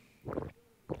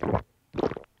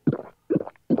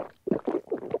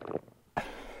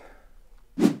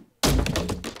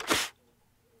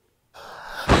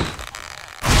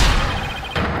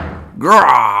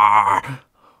 Grrrr!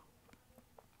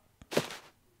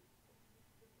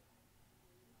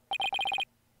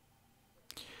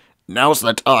 Now's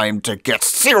the time to get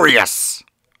serious!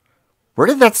 Where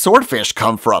did that swordfish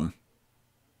come from?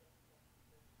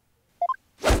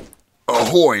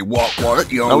 Ahoy,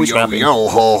 what, yo, Oh, he's yo, rapping. yo,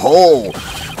 ho, ho.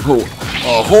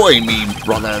 Ahoy, me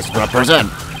brothers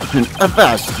represent.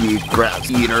 Avast ye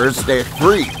grass eaters, stay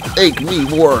free. Take me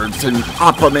words and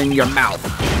hop 'em in your mouth.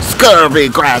 Scurvy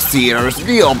grass eaters,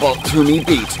 kneel but to me,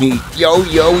 beat me. Yo,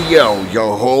 yo, yo,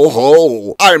 yo, ho,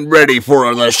 ho. I'm ready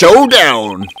for the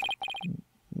showdown.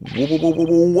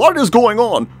 What is going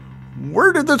on?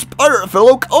 Where did this pirate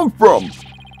fellow come from?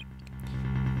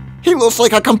 He looks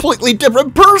like a completely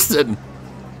different person!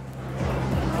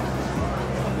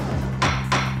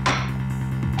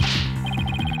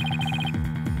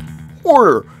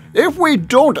 Order! If we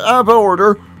don't have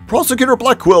order, Prosecutor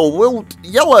Blackwell will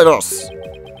yell at us.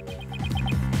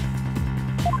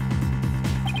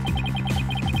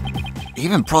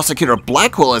 Even Prosecutor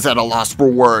Blackwell is at a loss for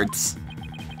words.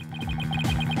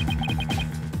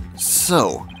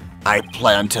 So, I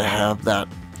plan to have that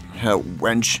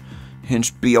wench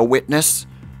Hinch be a witness?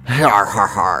 Har har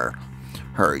har.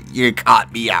 You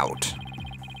caught me out.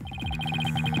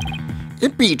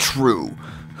 It be true,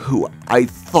 who I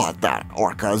thought that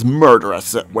orca's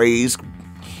murderous ways,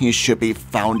 he should be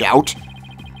found out.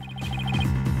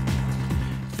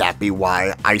 That be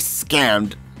why I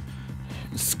schemed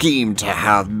to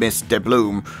have Mr.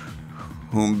 Bloom,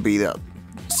 whom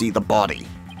see the body.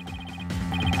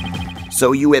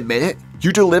 So you admit it?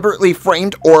 You deliberately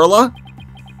framed Orla?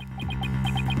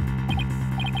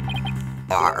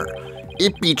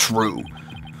 It be true.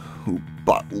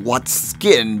 But what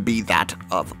skin be that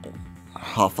of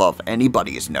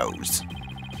anybody's nose?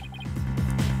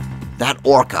 That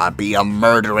orca be a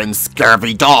murdering,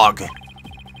 scurvy dog.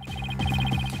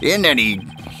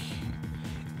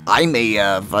 I may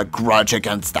have a grudge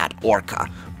against that orca,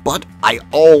 but I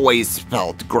always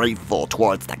felt grateful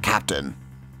towards the captain.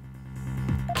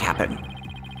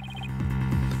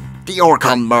 The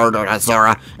orca murdered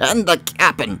Azura and the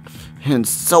captain, and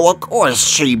so of course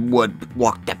she would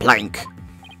walk the plank.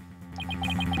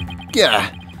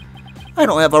 Yeah, I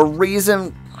don't have a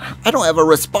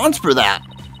response for that.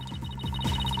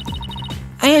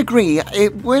 I agree,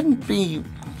 it wouldn't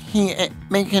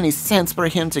make any sense for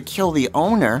him to kill the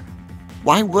owner.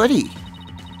 Why would he?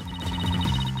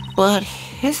 But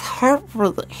his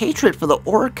hatred for the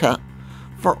orca,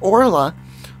 for Orla,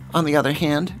 on the other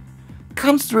hand,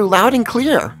 comes through loud and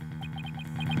clear.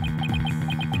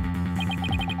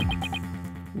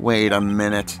 Wait a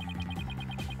minute.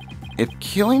 If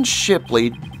killing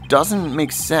Shipley doesn't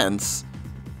make sense,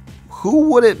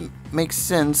 who would it make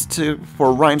sense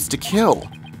for Rhymes to kill?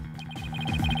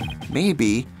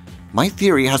 Maybe my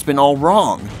theory has been all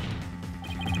wrong.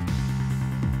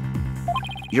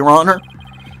 Your Honor,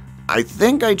 I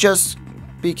think I just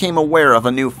became aware of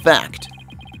a new fact.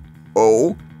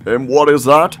 Oh, and what is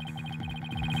that?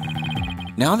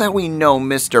 Now that we know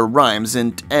Mr. Rhymes'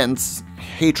 intense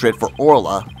hatred for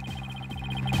Orla,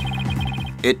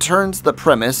 it turns the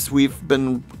premise we've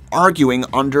been arguing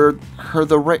under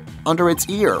its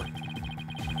ear.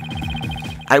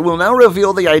 I will now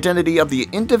reveal the identity of the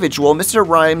individual Mr.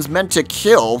 Rhymes meant to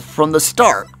kill from the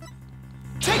start.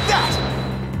 Take that!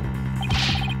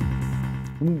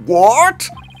 What?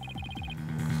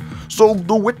 So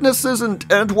the witness's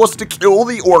intent was to kill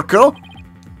the orca?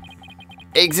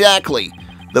 Exactly.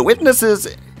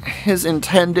 The his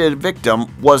intended victim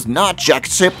was not Jack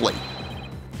Shipley.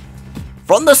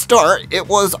 From the start, it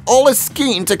was all a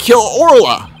scheme to kill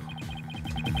Orla.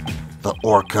 The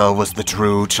orca was the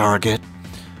true target,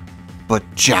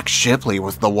 But Jack Shipley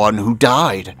was the one who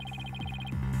died.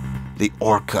 The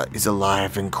orca is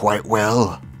alive and quite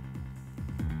well.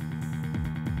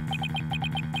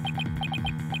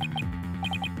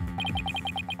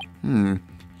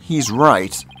 He's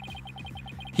right.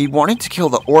 He wanted to kill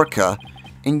the orca,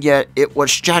 and yet it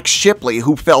was Jack Shipley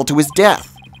who fell to his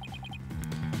death.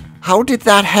 How did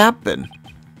that happen?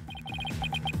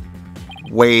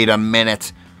 Wait a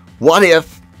minute. What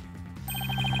if...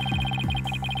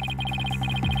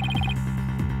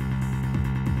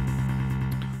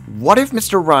 What if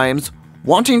Mr. Rhymes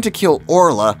wanting to kill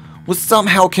Orla was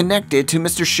somehow connected to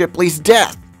Mr. Shipley's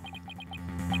death?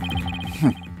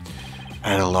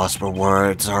 At a loss for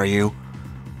words, are you?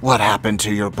 What happened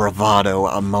to your bravado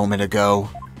a moment ago?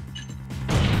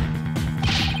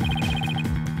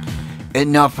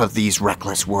 Enough of these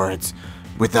reckless words,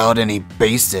 without any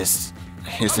basis,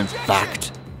 isn't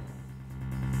fact.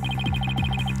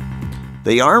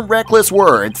 They aren't reckless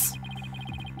words.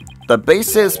 The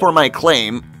basis for my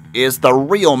claim is the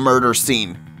real murder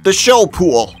scene, the show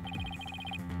pool.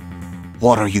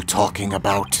 What are you talking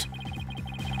about?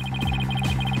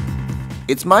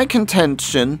 It's my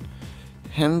contention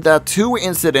that two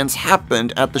incidents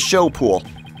happened at the show pool.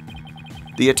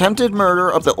 The attempted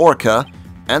murder of the orca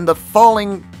and the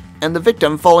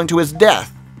victim falling to his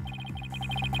death.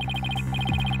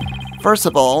 First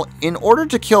of all, in order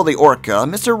to kill the orca,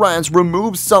 Mr. Rhymes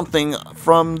removed something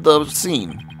from the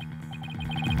scene.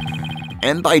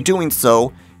 And by doing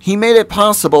so, he made it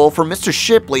possible for Mr.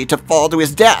 Shipley to fall to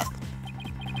his death.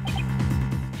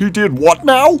 He did what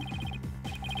now?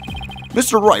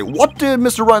 Mr. Wright, what did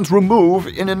Mr. Rhymes remove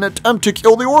in an attempt to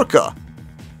kill the orca?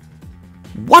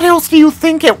 What else do you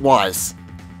think it was?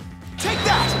 Take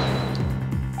that!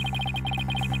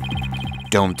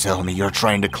 Don't tell me you're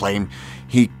trying to claim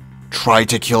he tried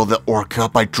to kill the orca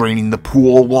by draining the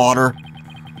pool water?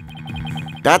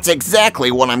 That's exactly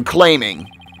what I'm claiming.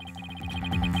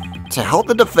 To help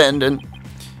the defendant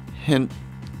him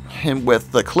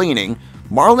with the cleaning,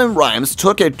 Marlon Rhymes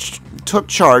took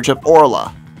charge of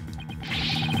Orla,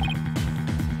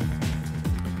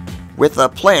 with a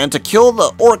plan to kill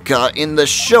the orca in the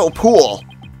show pool.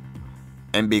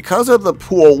 And because of the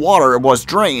pool water was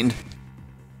drained,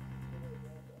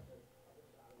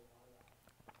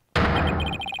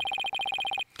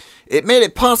 it made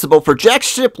it possible for Jack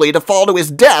Shipley to fall to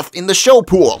his death in the show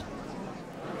pool.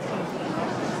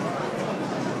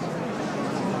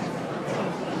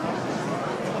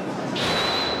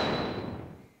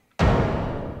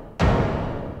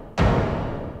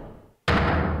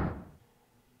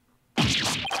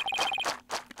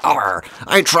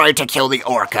 I tried to kill the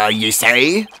orca, ye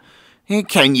say?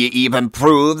 Can ye even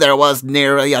prove there was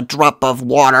nearly a drop of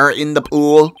water in the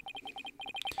pool?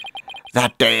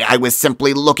 That day I was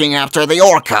simply looking after the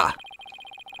orca.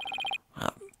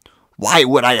 Why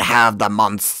would I have the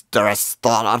monstrous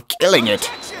thought of killing it?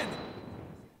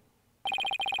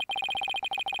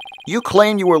 You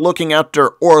claim you were looking after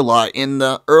Orla in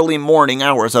the early morning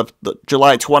hours of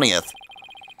July 20th.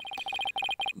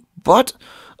 But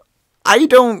I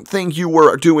don't think you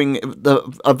were doing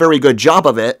a very good job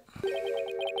of it.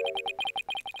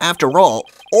 After all,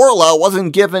 Orla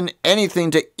wasn't given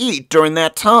anything to eat during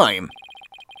that time.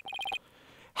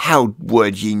 How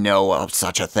would ye know of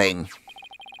such a thing?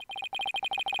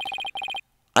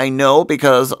 I know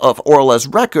because of Orla's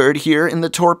record here in the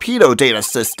torpedo data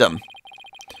system.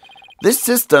 This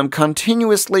system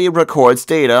continuously records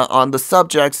data on the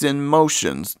subjects in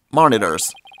motions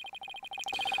monitors.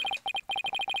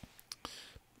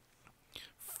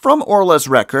 From Orla's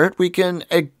record, we can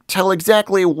tell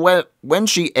exactly when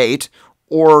she ate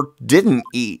or didn't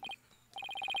eat.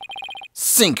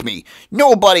 Sink me!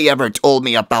 Nobody ever told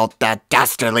me about that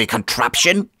dastardly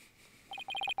contraption!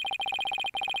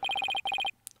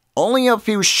 Only a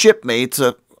few of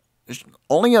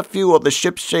the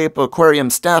Shipshape Aquarium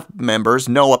staff members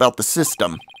know about the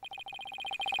system.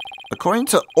 According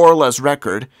to Orla's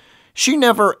record, she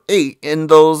never ate in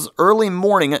those early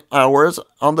morning hours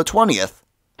on the 20th.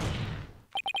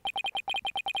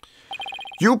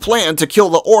 You planned to kill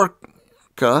the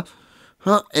orca,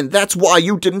 and that's why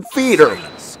you didn't feed her.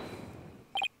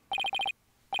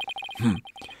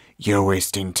 You're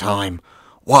wasting time.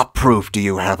 What proof do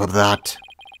you have of that?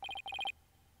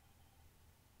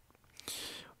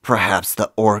 Perhaps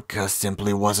the orca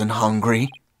simply wasn't hungry?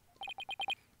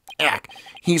 Heck,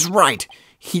 he's right.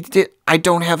 I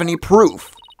don't have any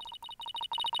proof.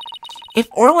 If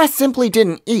Orla simply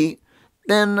didn't eat,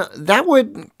 then that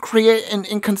would create an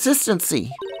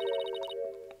inconsistency.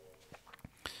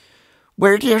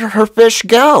 Where did her fish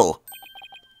go?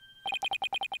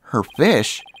 Her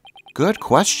fish? Good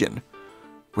question.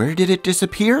 Where did it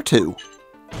disappear to?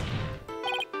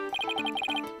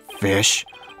 Fish?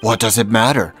 What does it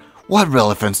matter? What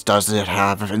relevance does it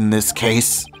have in this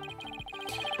case?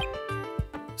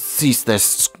 Cease this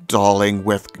stalling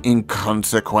with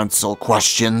inconsequential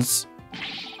questions.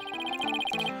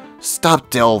 Stop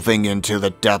delving into the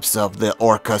depths of the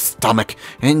orca's stomach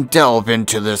and delve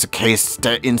into this case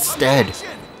instead.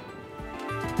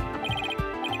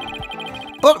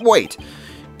 But wait,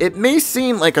 it may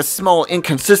seem like a small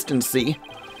inconsistency,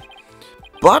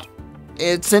 but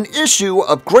it's an issue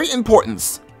of great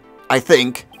importance, I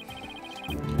think.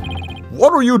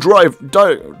 What are you driving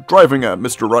at,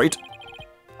 Mr. Wright?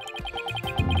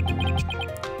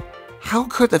 How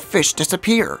could the fish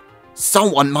disappear?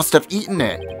 Someone must have eaten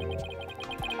it.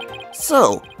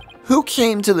 So, who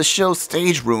came to the show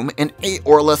stage room and ate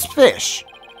Orla's fish?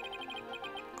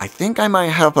 I think I might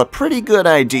have a pretty good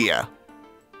idea.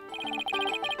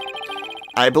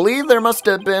 I believe there must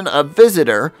have been a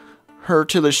visitor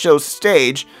to the show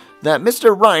stage that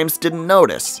Mr. Rhymes didn't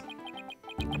notice.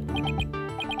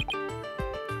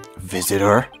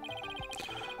 Visitor?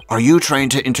 Are you trying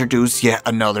to introduce yet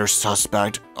another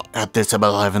suspect at this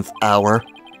 11th hour?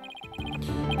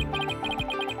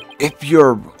 If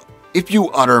you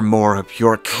utter more of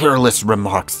your careless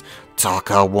remarks,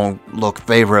 Taka won't look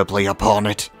favorably upon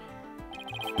it.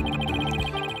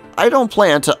 I don't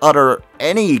plan to utter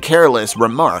any careless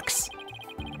remarks.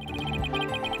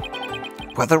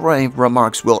 Whether my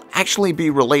remarks will actually be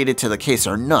related to the case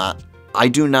or not, I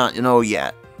do not know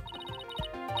yet.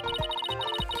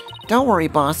 Don't worry,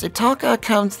 boss. If Taka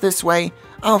comes this way,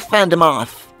 I'll fend him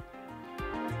off.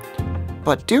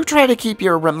 But do try to keep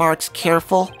your remarks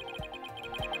careful.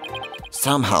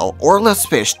 Somehow, Orla's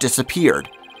fish disappeared.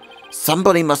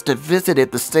 Somebody must have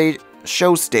visited the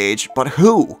show stage, but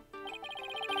who?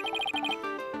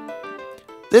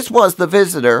 This was the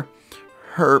visitor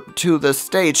to the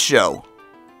stage show.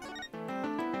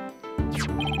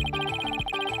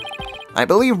 I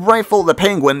believe Rifle the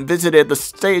Penguin visited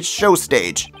the show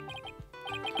stage.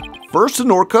 First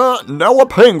an orca, now a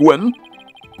penguin.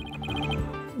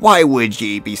 Why would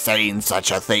ye be saying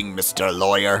such a thing, Mr.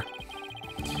 Lawyer?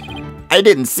 I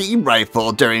didn't see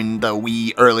Rifle during the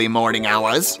wee early morning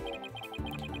hours.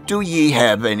 Do ye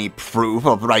have any proof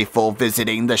of Rifle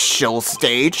visiting the show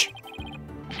stage?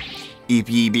 If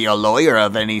ye be a lawyer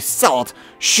of any sort,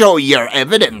 show your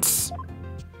evidence.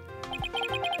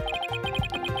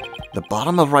 The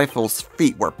bottom of Rifle's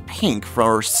feet were pink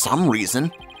for some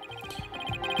reason.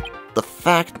 The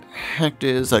fact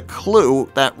is a clue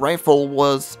that Rifle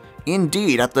was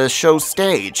indeed at the show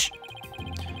stage.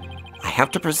 I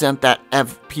have to present that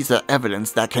piece of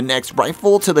evidence that connects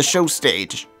Rifle to the show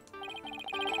stage.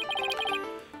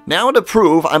 Now to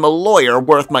prove I'm a lawyer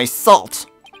worth my salt.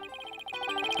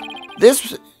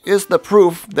 This is the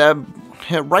proof that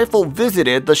Rifle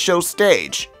visited the show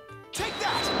stage. Take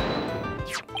that!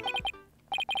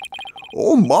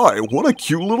 Oh my, what a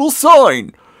cute little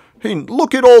sign! Hey,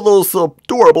 look at all those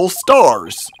adorable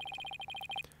stars!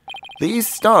 These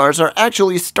stars are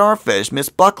actually starfish Miss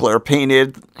Buckler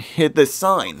hid this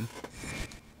sign.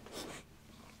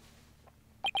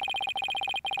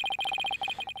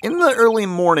 In the early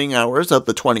morning hours of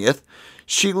the 20th,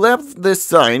 she left this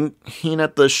sign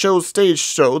at the stage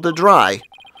show to dry.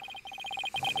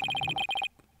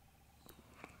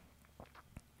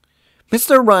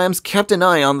 Mr. Rhymes kept an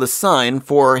eye on the sign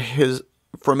for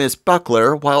Miss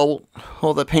Buckler while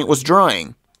the paint was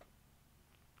drying.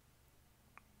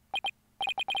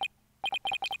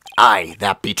 Aye,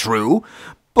 that be true,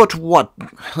 but what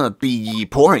be ye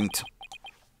point?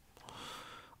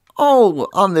 Oh,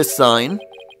 on this sign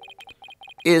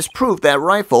is proof that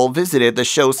Rifle visited the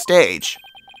show stage.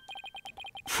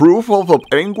 Proof of a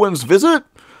penguin's visit?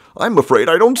 I'm afraid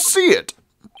I don't see it.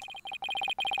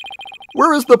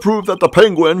 Where is the proof that the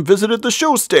penguin visited the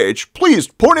show stage? Please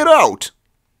point it out.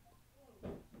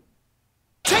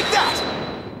 Take that!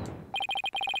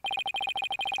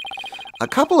 A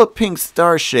couple of pink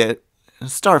starfish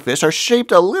are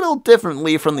shaped a little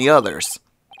differently from the others.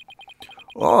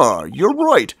 Ah, you're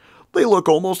right. They look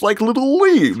almost like little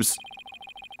leaves.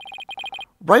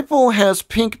 Rifle has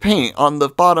pink paint on the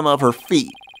bottom of her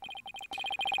feet.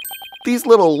 These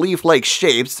little leaf-like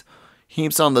shapes,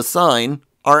 heaps on the sign,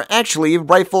 are actually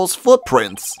Rifle's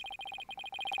footprints.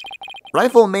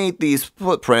 Rifle made these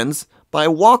footprints by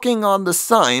walking on the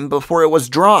sign before it was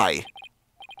dry.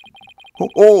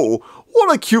 Oh,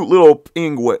 what a cute little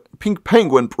pink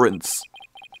penguin prints.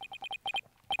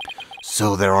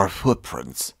 So there are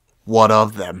footprints. What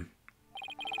of them?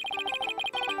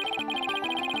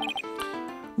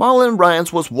 Marlon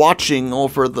Ryans was watching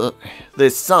over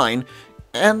this sign,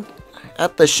 and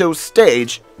at the show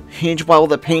stage while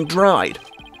the paint dried.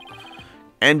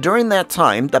 And during that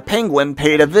time, the penguin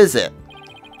paid a visit.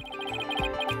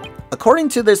 According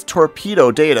to this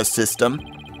torpedo data system,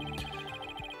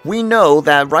 we know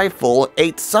that Rifle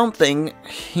ate something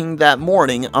that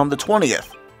morning on the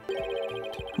 20th.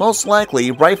 Most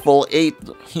likely, Rifle ate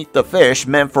the fish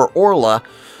meant for Orla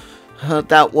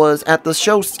that was at the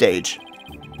show stage.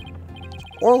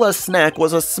 Orla's snack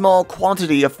was a small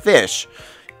quantity of fish.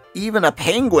 Even a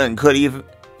penguin could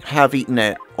have eaten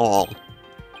it all.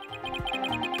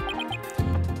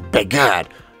 Begad,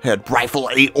 had Rifle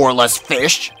ate Orla's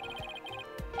fish?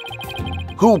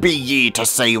 Who be ye to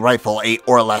say Rifle ate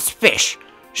Orla's fish?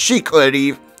 She could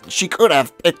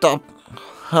have picked up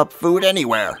food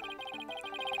anywhere.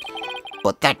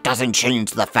 But that doesn't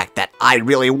change the fact that I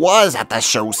really was at the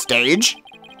show stage.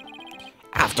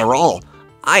 After all,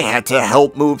 I had to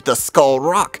help move the Skull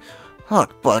Rock,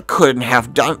 but couldn't have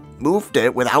moved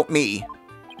it without me.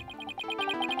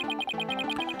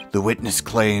 The witness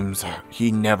claims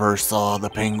he never saw the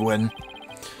penguin.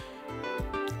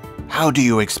 How do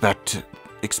you expect to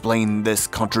explain this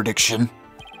contradiction?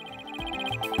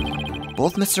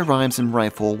 Both Mr. Rhymes and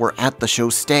Rifle were at the show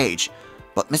stage,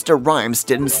 but Mr. Rhymes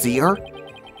didn't see her?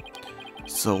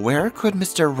 So where could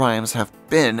Mr. Rhymes have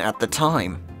been at the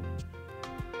time?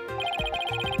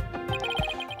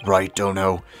 Right,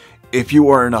 Dono. If you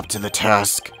weren't up to the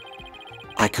task,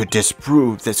 I could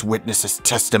disprove this witness's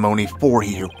testimony for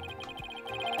you.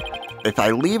 If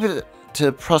I leave it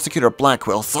to Prosecutor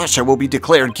Blackwell, Sasha will be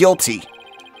declared guilty.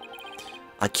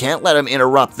 I can't let him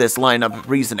interrupt this line of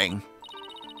reasoning.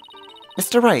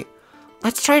 Mr. Wright,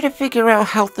 let's try to figure out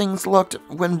how things looked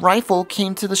when Rifle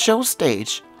came to the show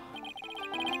stage.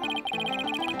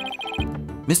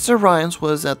 Mr. Rhymes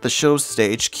was at the show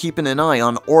stage keeping an eye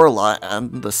on Orla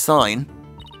and the sign.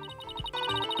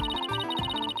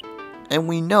 And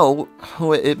we know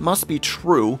it must be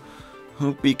true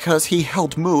because he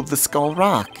helped move the Skull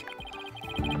Rock.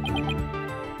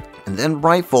 And then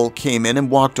Rifle came in and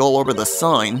walked all over the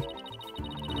sign.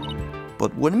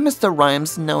 But wouldn't Mr.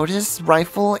 Rhymes notice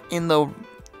Rifle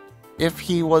if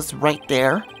he was right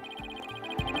there?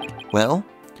 Well,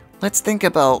 let's think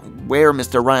about where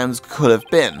Mr. Rhymes could have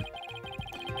been.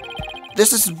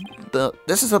 This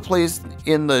is a place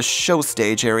in the show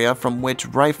stage area from which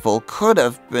Rifle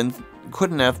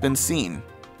couldn't have been seen.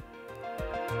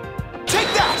 Take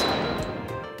that!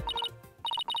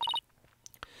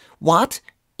 What?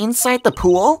 Inside the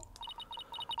pool?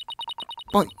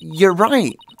 But you're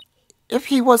right. If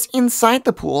he was inside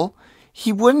the pool,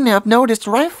 he wouldn't have noticed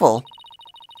Rifle.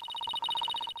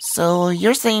 So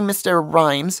you're saying Mr.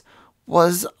 Rhymes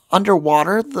was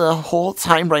underwater the whole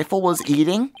time Rifle was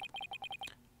eating?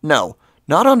 No,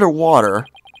 not underwater.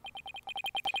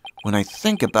 When I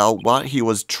think about what he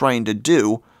was trying to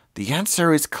do, the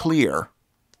answer is clear.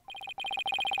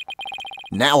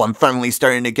 Now I'm finally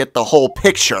starting to get the whole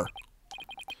picture.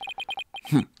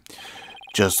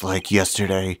 Just like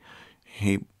yesterday,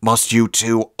 must you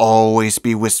two always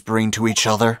be whispering to each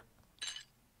other?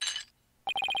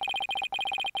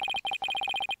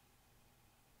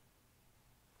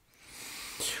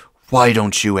 Why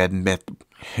don't you admit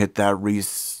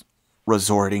that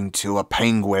resorting to a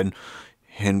penguin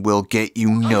and we'll get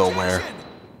you nowhere?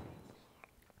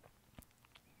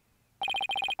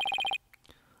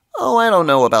 Oh, I don't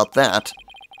know about that.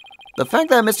 The fact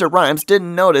that Mr. Rhymes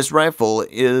didn't notice Rifle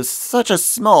is such a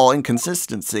small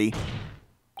inconsistency.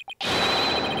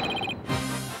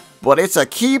 But it's a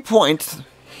key point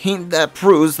that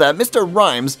proves that Mr.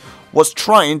 Rhymes was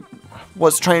trying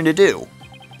to do.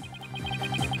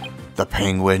 The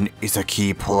penguin is a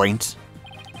key point.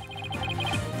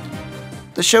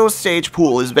 The show stage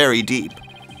pool is very deep.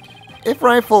 If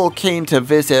Rifle came to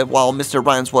visit while Mr.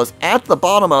 Rhymes was at the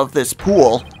bottom of this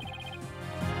pool,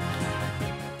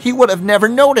 he would have never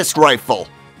noticed Rifle.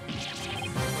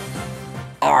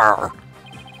 Arr!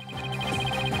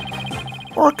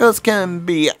 Orcas can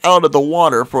be out of the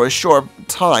water for a short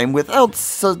time without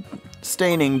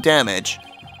sustaining damage.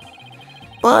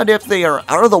 But if they are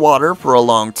out of the water for a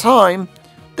long time,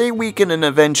 they weaken and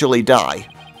eventually die.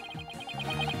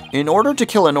 In order to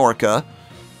kill an orca,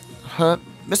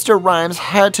 Mr. Rhymes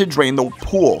had to drain the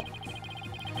pool.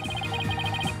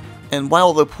 And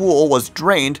while the pool was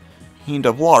drained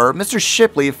of water, Mr.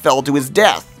 Shipley fell to his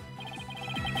death.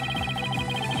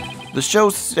 The show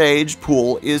stage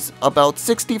pool is about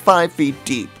 65 feet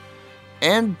deep,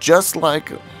 and just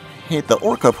like the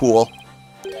orca pool,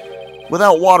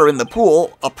 without water in the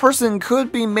pool, a person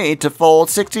could be made to fall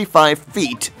 65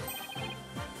 feet.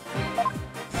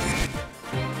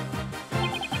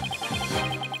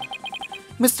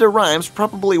 Mr. Rhymes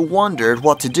probably wondered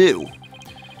what to do.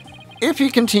 If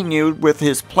he continued with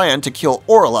his plan to kill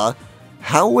Orla,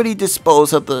 how would he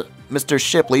dispose of Mr.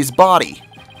 Shipley's body?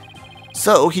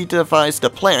 So he devised a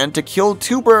plan to kill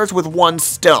two birds with one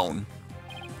stone.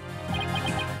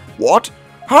 What?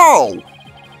 How?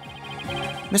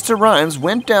 Mr. Rhymes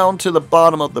went down to the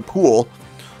bottom of the pool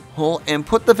and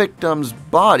put the victim's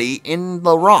body in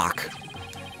the rock.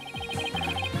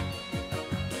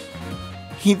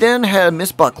 He then had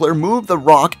Miss Buckler move the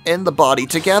rock and the body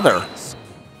together.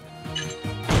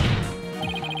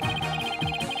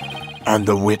 And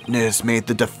the witness made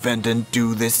the defendant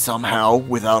do this somehow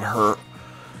without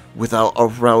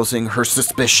arousing her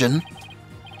suspicion?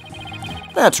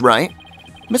 That's right.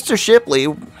 Mr. Shipley,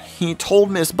 he told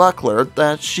Miss Buckler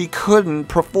that she couldn't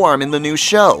perform in the new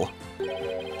show.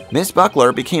 Miss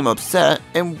Buckler became upset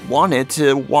and wanted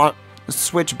to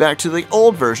switch back to the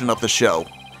old version of the show.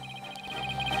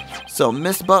 So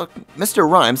Mr.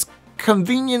 Rhymes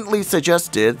conveniently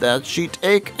suggested that she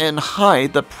take and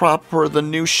hide the prop for the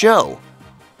new show.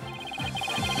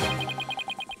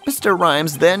 Mr.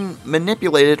 Rhymes then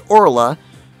manipulated Orla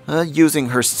using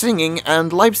her singing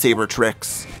and lightsaber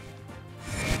tricks.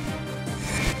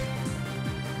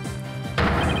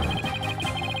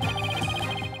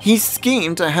 He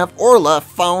schemed to have Orla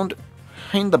found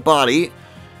in the body,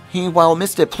 while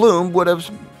Mr. Plume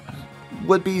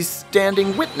would be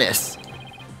standing witness.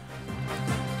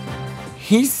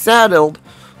 He saddled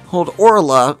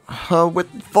Orla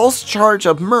with false charge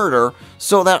of murder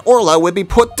so that Orla would be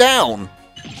put down.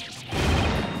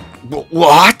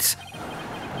 What?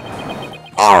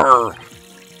 Arr!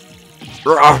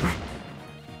 Arr!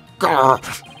 Arr!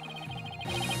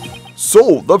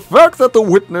 So, the fact that the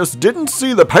witness didn't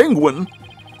see the penguin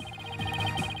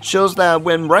shows that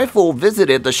when Rifle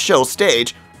visited the show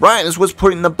stage, Rhymes was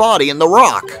putting the body in the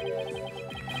rock.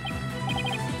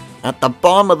 At the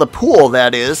bottom of the pool,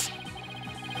 that is.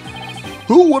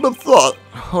 Who would have thought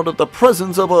that the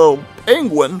presence of a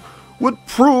penguin would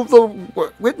prove the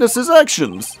witness's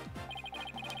actions?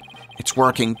 It's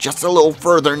working just a little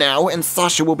further now, and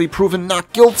Sasha will be proven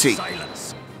not guilty.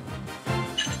 Silence.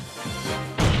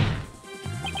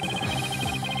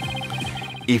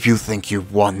 If you think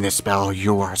you've won this battle,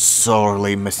 you are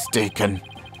sorely mistaken.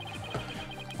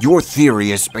 Your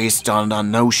theory is based on the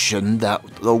notion that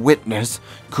the witness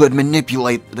could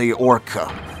manipulate the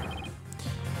orca.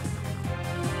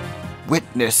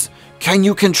 Witness, can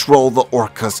you control the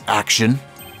orca's action?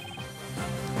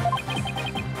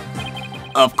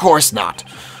 Of course not.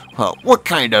 What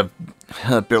kind of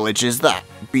village is that?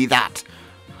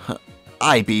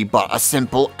 I be but a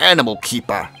simple animal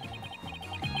keeper.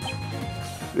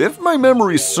 If my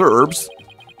memory serves,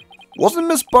 wasn't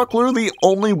Miss Buckler the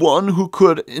only one who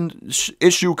could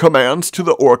issue commands to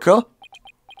the orca?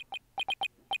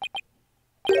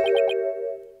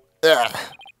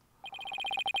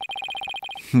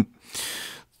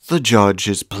 The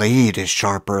judge's blade is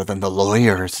sharper than the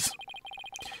lawyer's.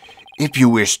 If you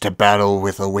wish to battle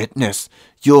with a witness,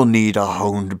 you'll need a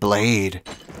honed blade.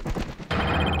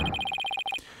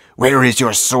 Where is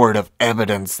your sword of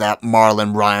evidence that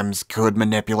Marlon Rhymes could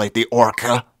manipulate the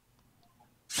orca?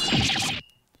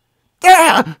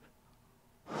 Ah!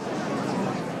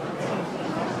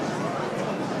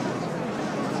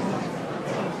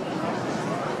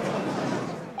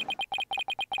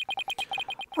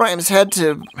 Rhymes had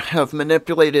to have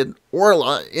manipulated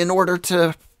Orla in order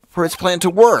for his plan to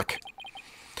work.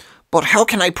 But how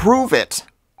can I prove it?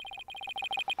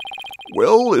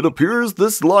 Well, it appears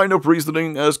this line of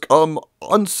reasoning has come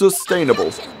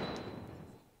unsustainable.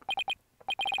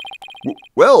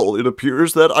 Well, it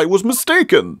appears that I was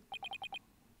mistaken.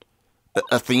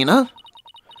 Athena?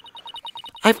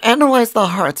 I've analyzed the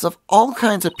hearts of all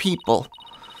kinds of people.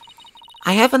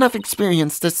 I have enough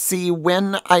experience to see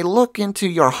when I look into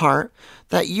your heart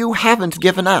that you haven't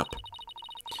given up.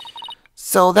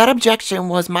 So that objection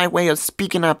was my way of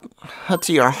speaking up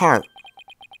to your heart.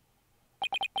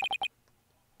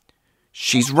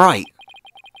 She's right.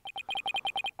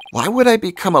 Why would I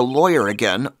become a lawyer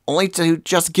again, only to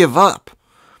just give up?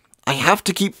 I have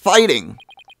to keep fighting.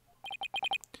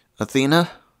 Athena,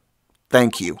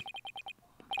 thank you.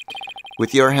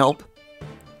 With your help,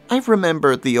 I've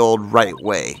remembered the old right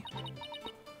way.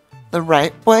 The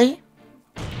right way?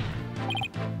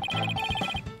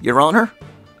 Your Honor,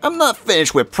 I'm not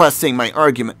finished with presenting my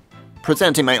argument.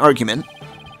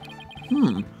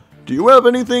 Do you have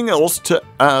anything else to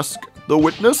ask the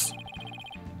witness?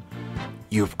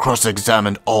 You've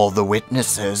cross-examined all the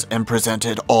witnesses and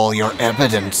presented all your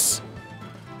evidence.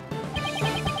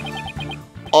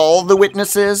 All the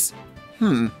witnesses?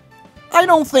 I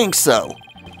don't think so.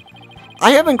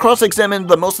 I haven't cross-examined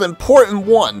the most important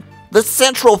one, the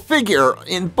central figure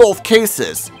in both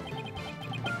cases.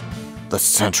 The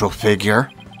central figure?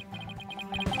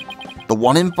 The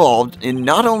one involved in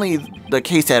not only the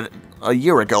case a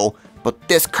year ago, but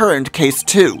this current case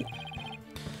too.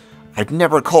 I've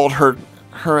never called her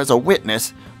as a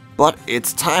witness, but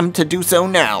it's time to do so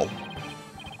now.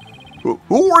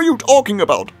 Who are you talking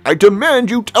about? I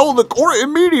demand you tell the court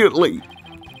immediately.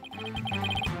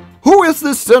 Who is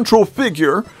this central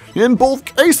figure in both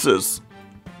cases?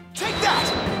 Take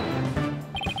that!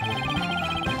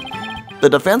 The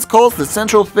defense calls the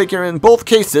central figure in both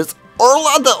cases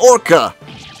Orla the Orca.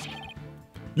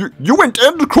 You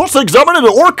intend to cross-examine an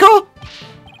orca?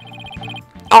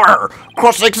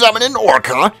 Cross-examine an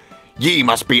orca? Ye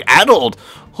must be addled.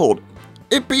 Hold,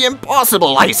 it be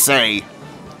impossible, I say.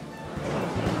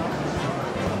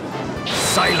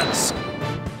 Silence!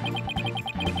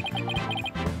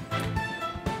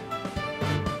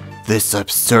 This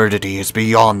absurdity is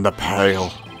beyond the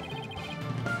pale.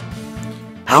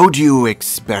 How do you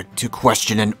expect to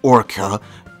question an orca,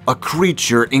 a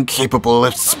creature incapable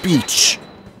of speech?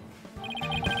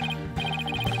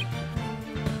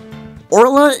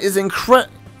 Orla is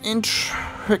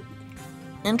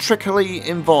intricately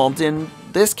involved in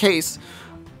this case.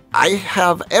 I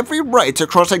have every right to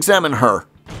cross-examine her.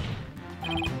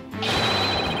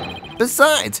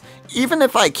 Besides, even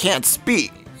if she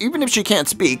can't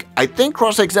speak, I think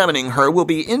cross-examining her will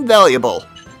be invaluable.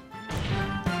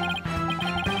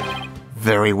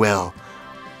 Very well.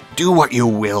 Do what you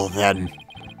will, then.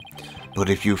 But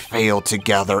if you fail to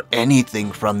gather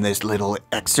anything from this little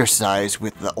exercise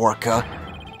with the orca,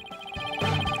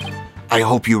 I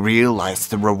hope you realize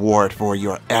the reward for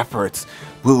your efforts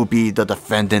will be the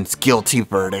defendant's guilty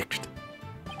verdict.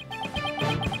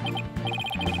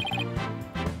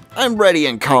 I'm ready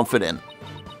and confident.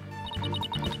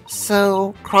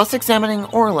 So, cross-examining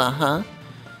Orla, huh?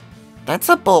 That's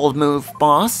a bold move,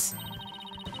 boss.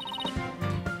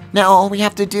 Now all we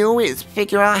have to do is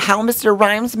figure out how Mr.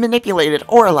 Rhymes manipulated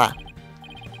Orla.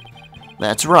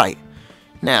 That's right.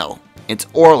 Now, it's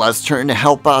Orla's turn to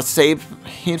help us save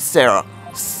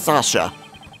Sasha.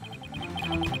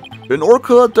 An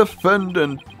orca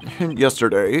defendant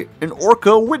yesterday, an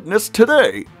orca witness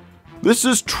today. This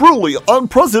is truly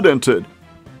unprecedented.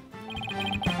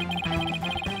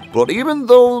 But even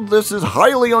though this is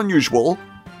highly unusual,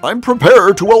 I'm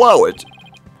prepared to allow it.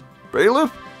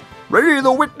 Bailiff, ready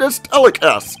the witness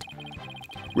telecast.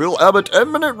 We'll have a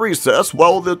 10-minute recess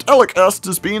while the telecast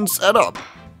is being set up.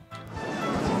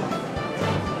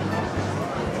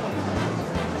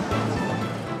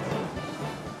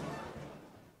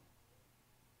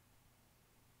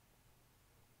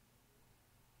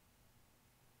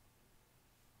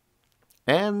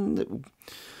 And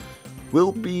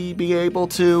will we be able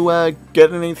to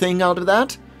get anything out of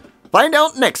that? Find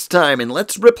out next time and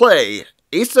let's replay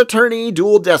Ace Attorney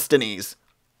Dual Destinies.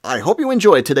 I hope you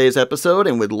enjoyed today's episode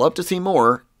and would love to see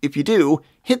more. If you do,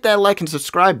 hit that like and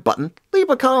subscribe button, leave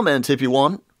a comment if you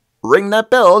want, ring that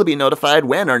bell to be notified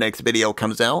when our next video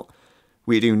comes out.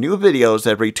 We do new videos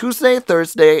every Tuesday,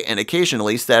 Thursday, and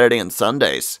occasionally Saturday and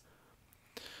Sundays.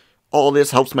 All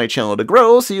this helps my channel to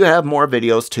grow so you have more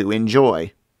videos to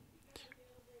enjoy.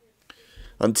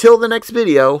 Until the next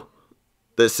video,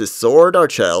 this is Saur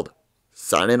DArkchylde,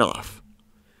 signing off.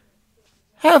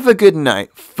 Have a good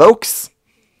night, folks.